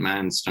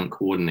stuntman, stunt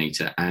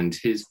coordinator, and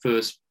his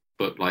first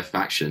book, Life of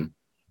Action,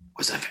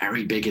 was a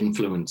very big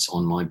influence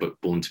on my book,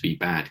 Born to be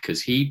Bad,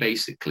 because he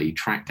basically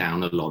tracked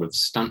down a lot of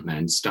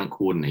stuntmen, stunt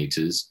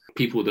coordinators,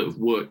 people that have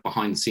worked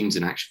behind the scenes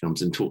in action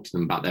films and talked to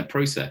them about their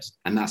process.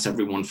 And that's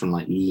everyone from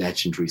like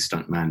legendary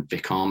stuntman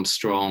Vic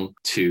Armstrong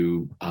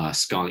to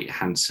Scarlett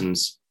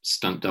Johansson's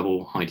stunt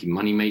double, Heidi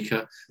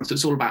Moneymaker. So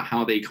it's all about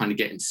how they kind of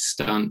get into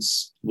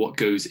stunts, what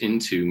goes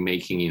into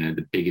making, you know,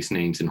 the biggest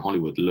names in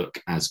Hollywood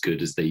look as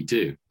good as they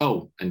do.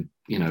 Oh, and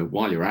you know,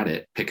 while you're at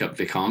it, pick up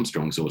Vic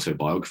Armstrong's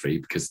autobiography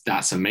because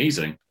that's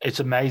amazing. It's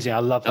amazing. I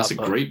love that. That's a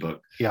great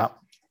book. Yeah.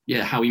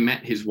 Yeah, how he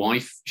met his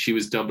wife. She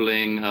was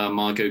doubling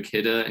Margot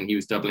Kidder and he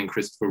was doubling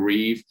Christopher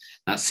Reeve.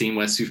 That scene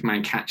where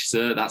Superman catches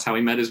her, that's how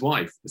he met his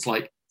wife. It's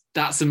like,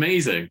 that's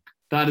amazing.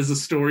 That is a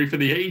story for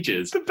the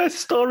ages. The best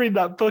story in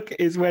that book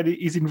is when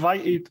he's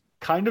invited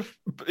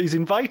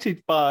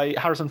by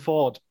Harrison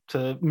Ford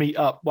to meet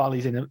up while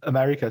he's in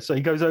America. So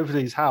he goes over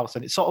to his house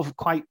and it's sort of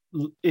quite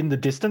in the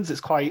distance.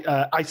 It's quite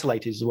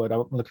isolated is the word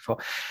I'm looking for.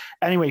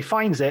 Anyway, he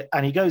finds it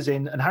and he goes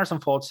in and Harrison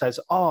Ford says,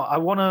 I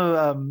want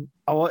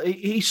to,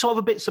 he's sort of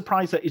a bit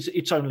surprised that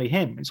it's only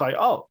him. It's like,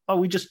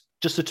 we just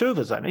the two of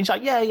us then. And he's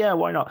like, yeah,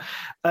 why not?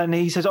 And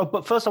he says,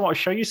 but first I want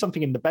to show you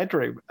something in the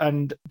bedroom.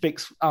 And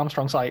Vic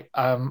Armstrong's like,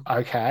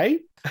 okay.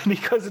 And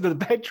he goes into the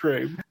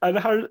bedroom and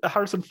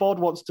Harrison Ford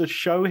wants to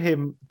show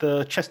him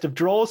the chest of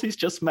drawers he's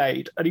just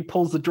made. And he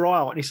pulls the drawer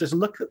out and he says,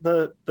 look at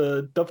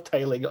the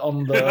dovetailing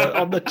on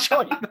the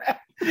joint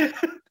there.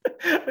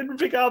 And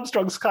Vic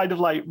Armstrong's kind of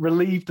like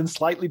relieved and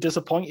slightly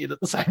disappointed at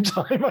the same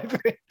time, I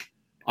think.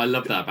 I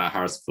love that about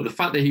Harrison Ford. The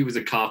fact that he was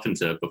a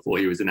carpenter before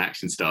he was an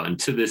action star and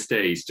to this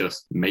day he's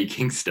just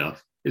making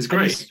stuff is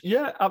great.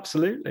 Yeah,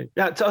 absolutely.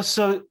 Yeah.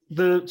 So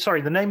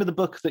the name of the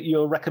book that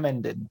you're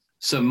recommending.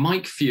 So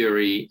Mike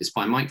Fury is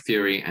by Mike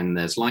Fury and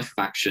there's Life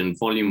of Action,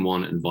 Volume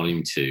 1 and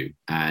Volume 2.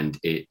 And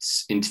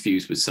it's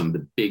interviews with some of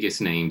the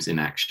biggest names in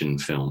action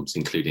films,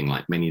 including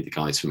like many of the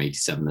guys from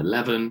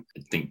 8711.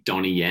 I think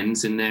Donnie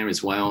Yen's in there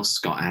as well.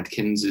 Scott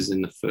Adkins is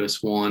in the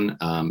first one.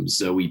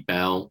 Zoe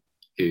Bell,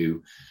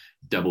 who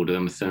doubled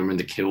Uma Thurman in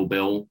the Kill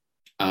Bill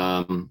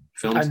films.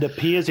 And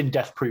appears in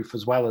Death Proof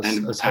as well as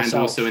and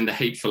also in The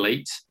Hateful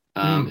Eight.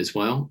 As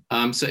well.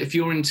 So if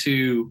you're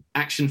into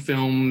action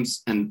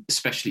films and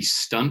especially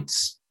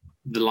stunts,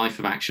 the Life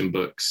of Action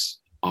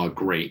books are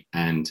great.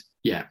 And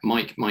yeah,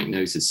 Mike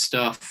knows his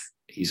stuff.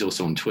 He's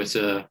also on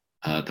Twitter,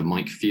 the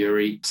Mike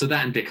Fury. So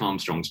that and Vic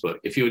Armstrong's book.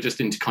 If you're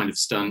just into kind of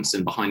stunts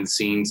and behind the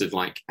scenes of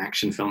like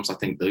action films, I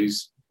think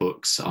those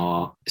books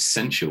are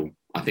essential.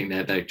 I think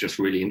they're just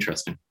really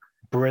interesting.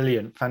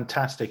 Brilliant.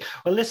 Fantastic.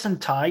 Well, listen,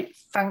 Ty,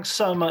 thanks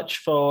so much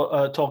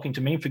for talking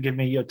to me, for giving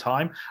me your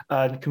time.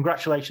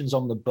 Congratulations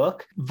on the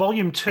book.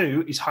 Volume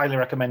 2 is highly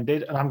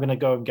recommended, and I'm going to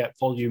go and get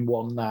Volume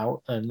 1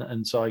 now,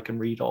 and so I can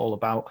read all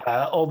about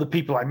all the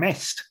people I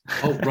missed.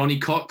 Ronnie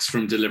Cox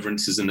from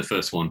Deliverance is in the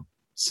first one.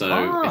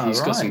 So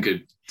he's got some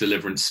good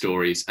Deliverance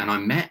stories. And I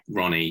met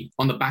Ronnie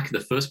on the back of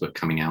the first book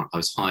coming out. I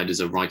was hired as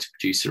a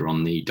writer-producer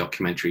on the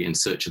documentary In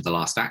Search of the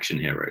Last Action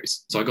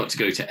Heroes. So I got to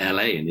go to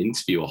LA and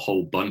interview a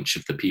whole bunch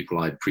of the people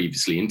I'd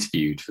previously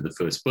interviewed for the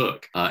first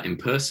book in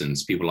person.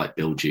 So people like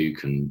Bill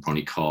Duke and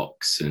Ronnie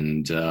Cox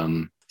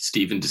and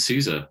Stephen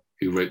D'Souza,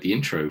 who wrote the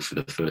intro for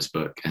the first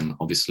book and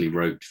obviously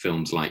wrote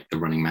films like The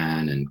Running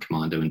Man and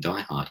Commando and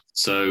Die Hard.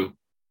 So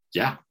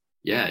yeah,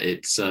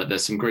 it's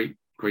there's some great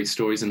great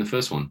stories in the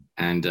first one.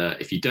 And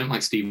if you don't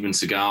like Steven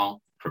Seagal,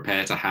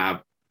 prepare to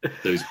have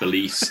those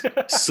beliefs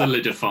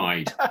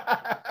solidified.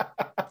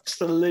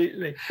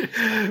 Absolutely.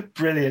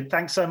 Brilliant.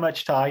 Thanks so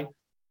much, Ty.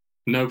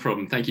 No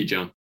problem. Thank you,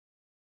 John.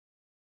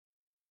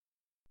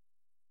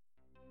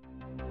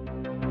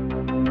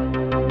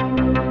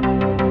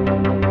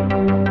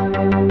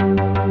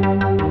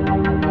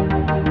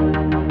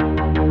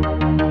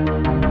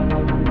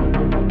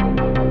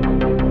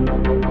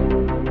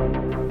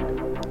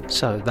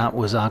 So that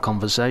was our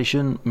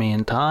conversation, me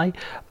and Ty.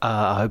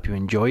 I hope you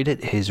enjoyed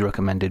it. His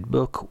recommended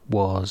book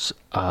was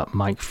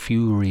Mike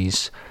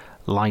Fury's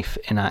Life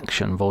in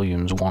Action,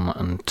 Volumes 1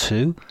 and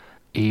 2.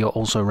 He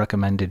also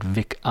recommended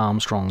Vic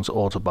Armstrong's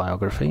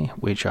autobiography,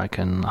 which I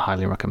can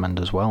highly recommend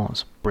as well.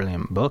 It's a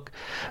brilliant book.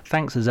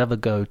 Thanks as ever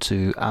go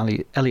to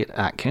Elliot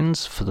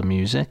Atkins for the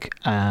music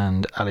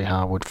and Ali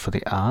Harwood for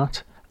the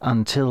art.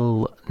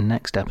 Until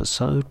next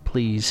episode,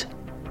 please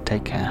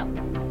take care.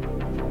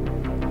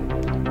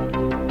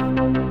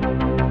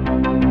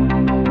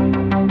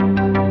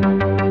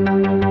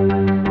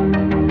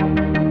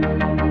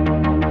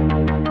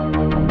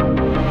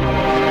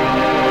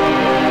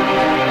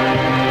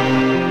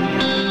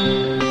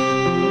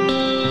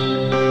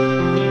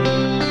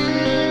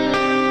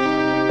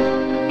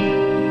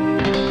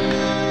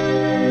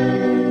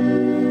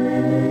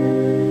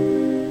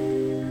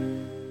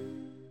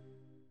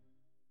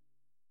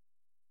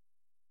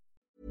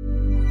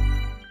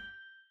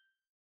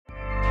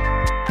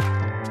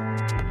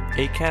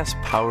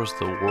 Acast powers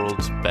the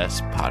world's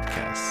best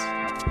podcasts.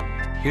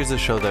 Here's a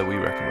show that we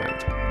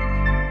recommend.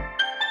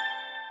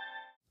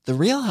 The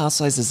Real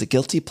Housewives is a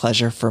guilty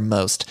pleasure for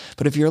most,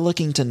 but if you're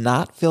looking to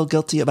not feel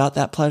guilty about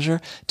that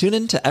pleasure, tune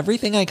in to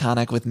Everything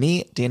Iconic with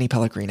me, Danny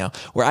Pellegrino,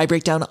 where I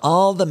break down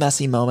all the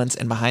messy moments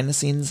and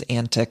behind-the-scenes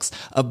antics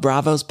of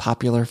Bravo's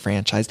popular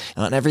franchise.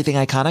 And on Everything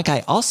Iconic,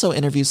 I also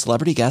interview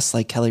celebrity guests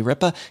like Kelly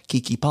Ripa,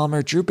 Keke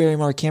Palmer, Drew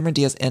Barrymore, Cameron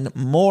Diaz, and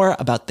more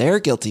about their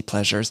guilty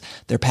pleasures,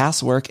 their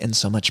past work, and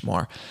so much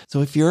more.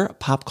 So if you're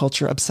pop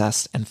culture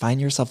obsessed and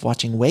find yourself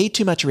watching way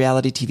too much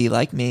reality TV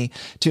like me,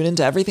 tune in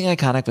to Everything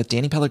Iconic with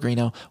Danny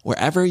Pellegrino,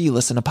 wherever you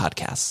listen to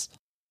podcasts.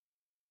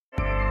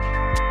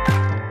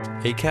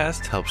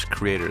 Acast helps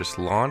creators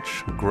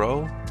launch,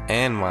 grow,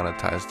 and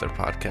monetize their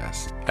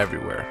podcasts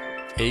everywhere.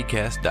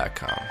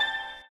 Acast.com.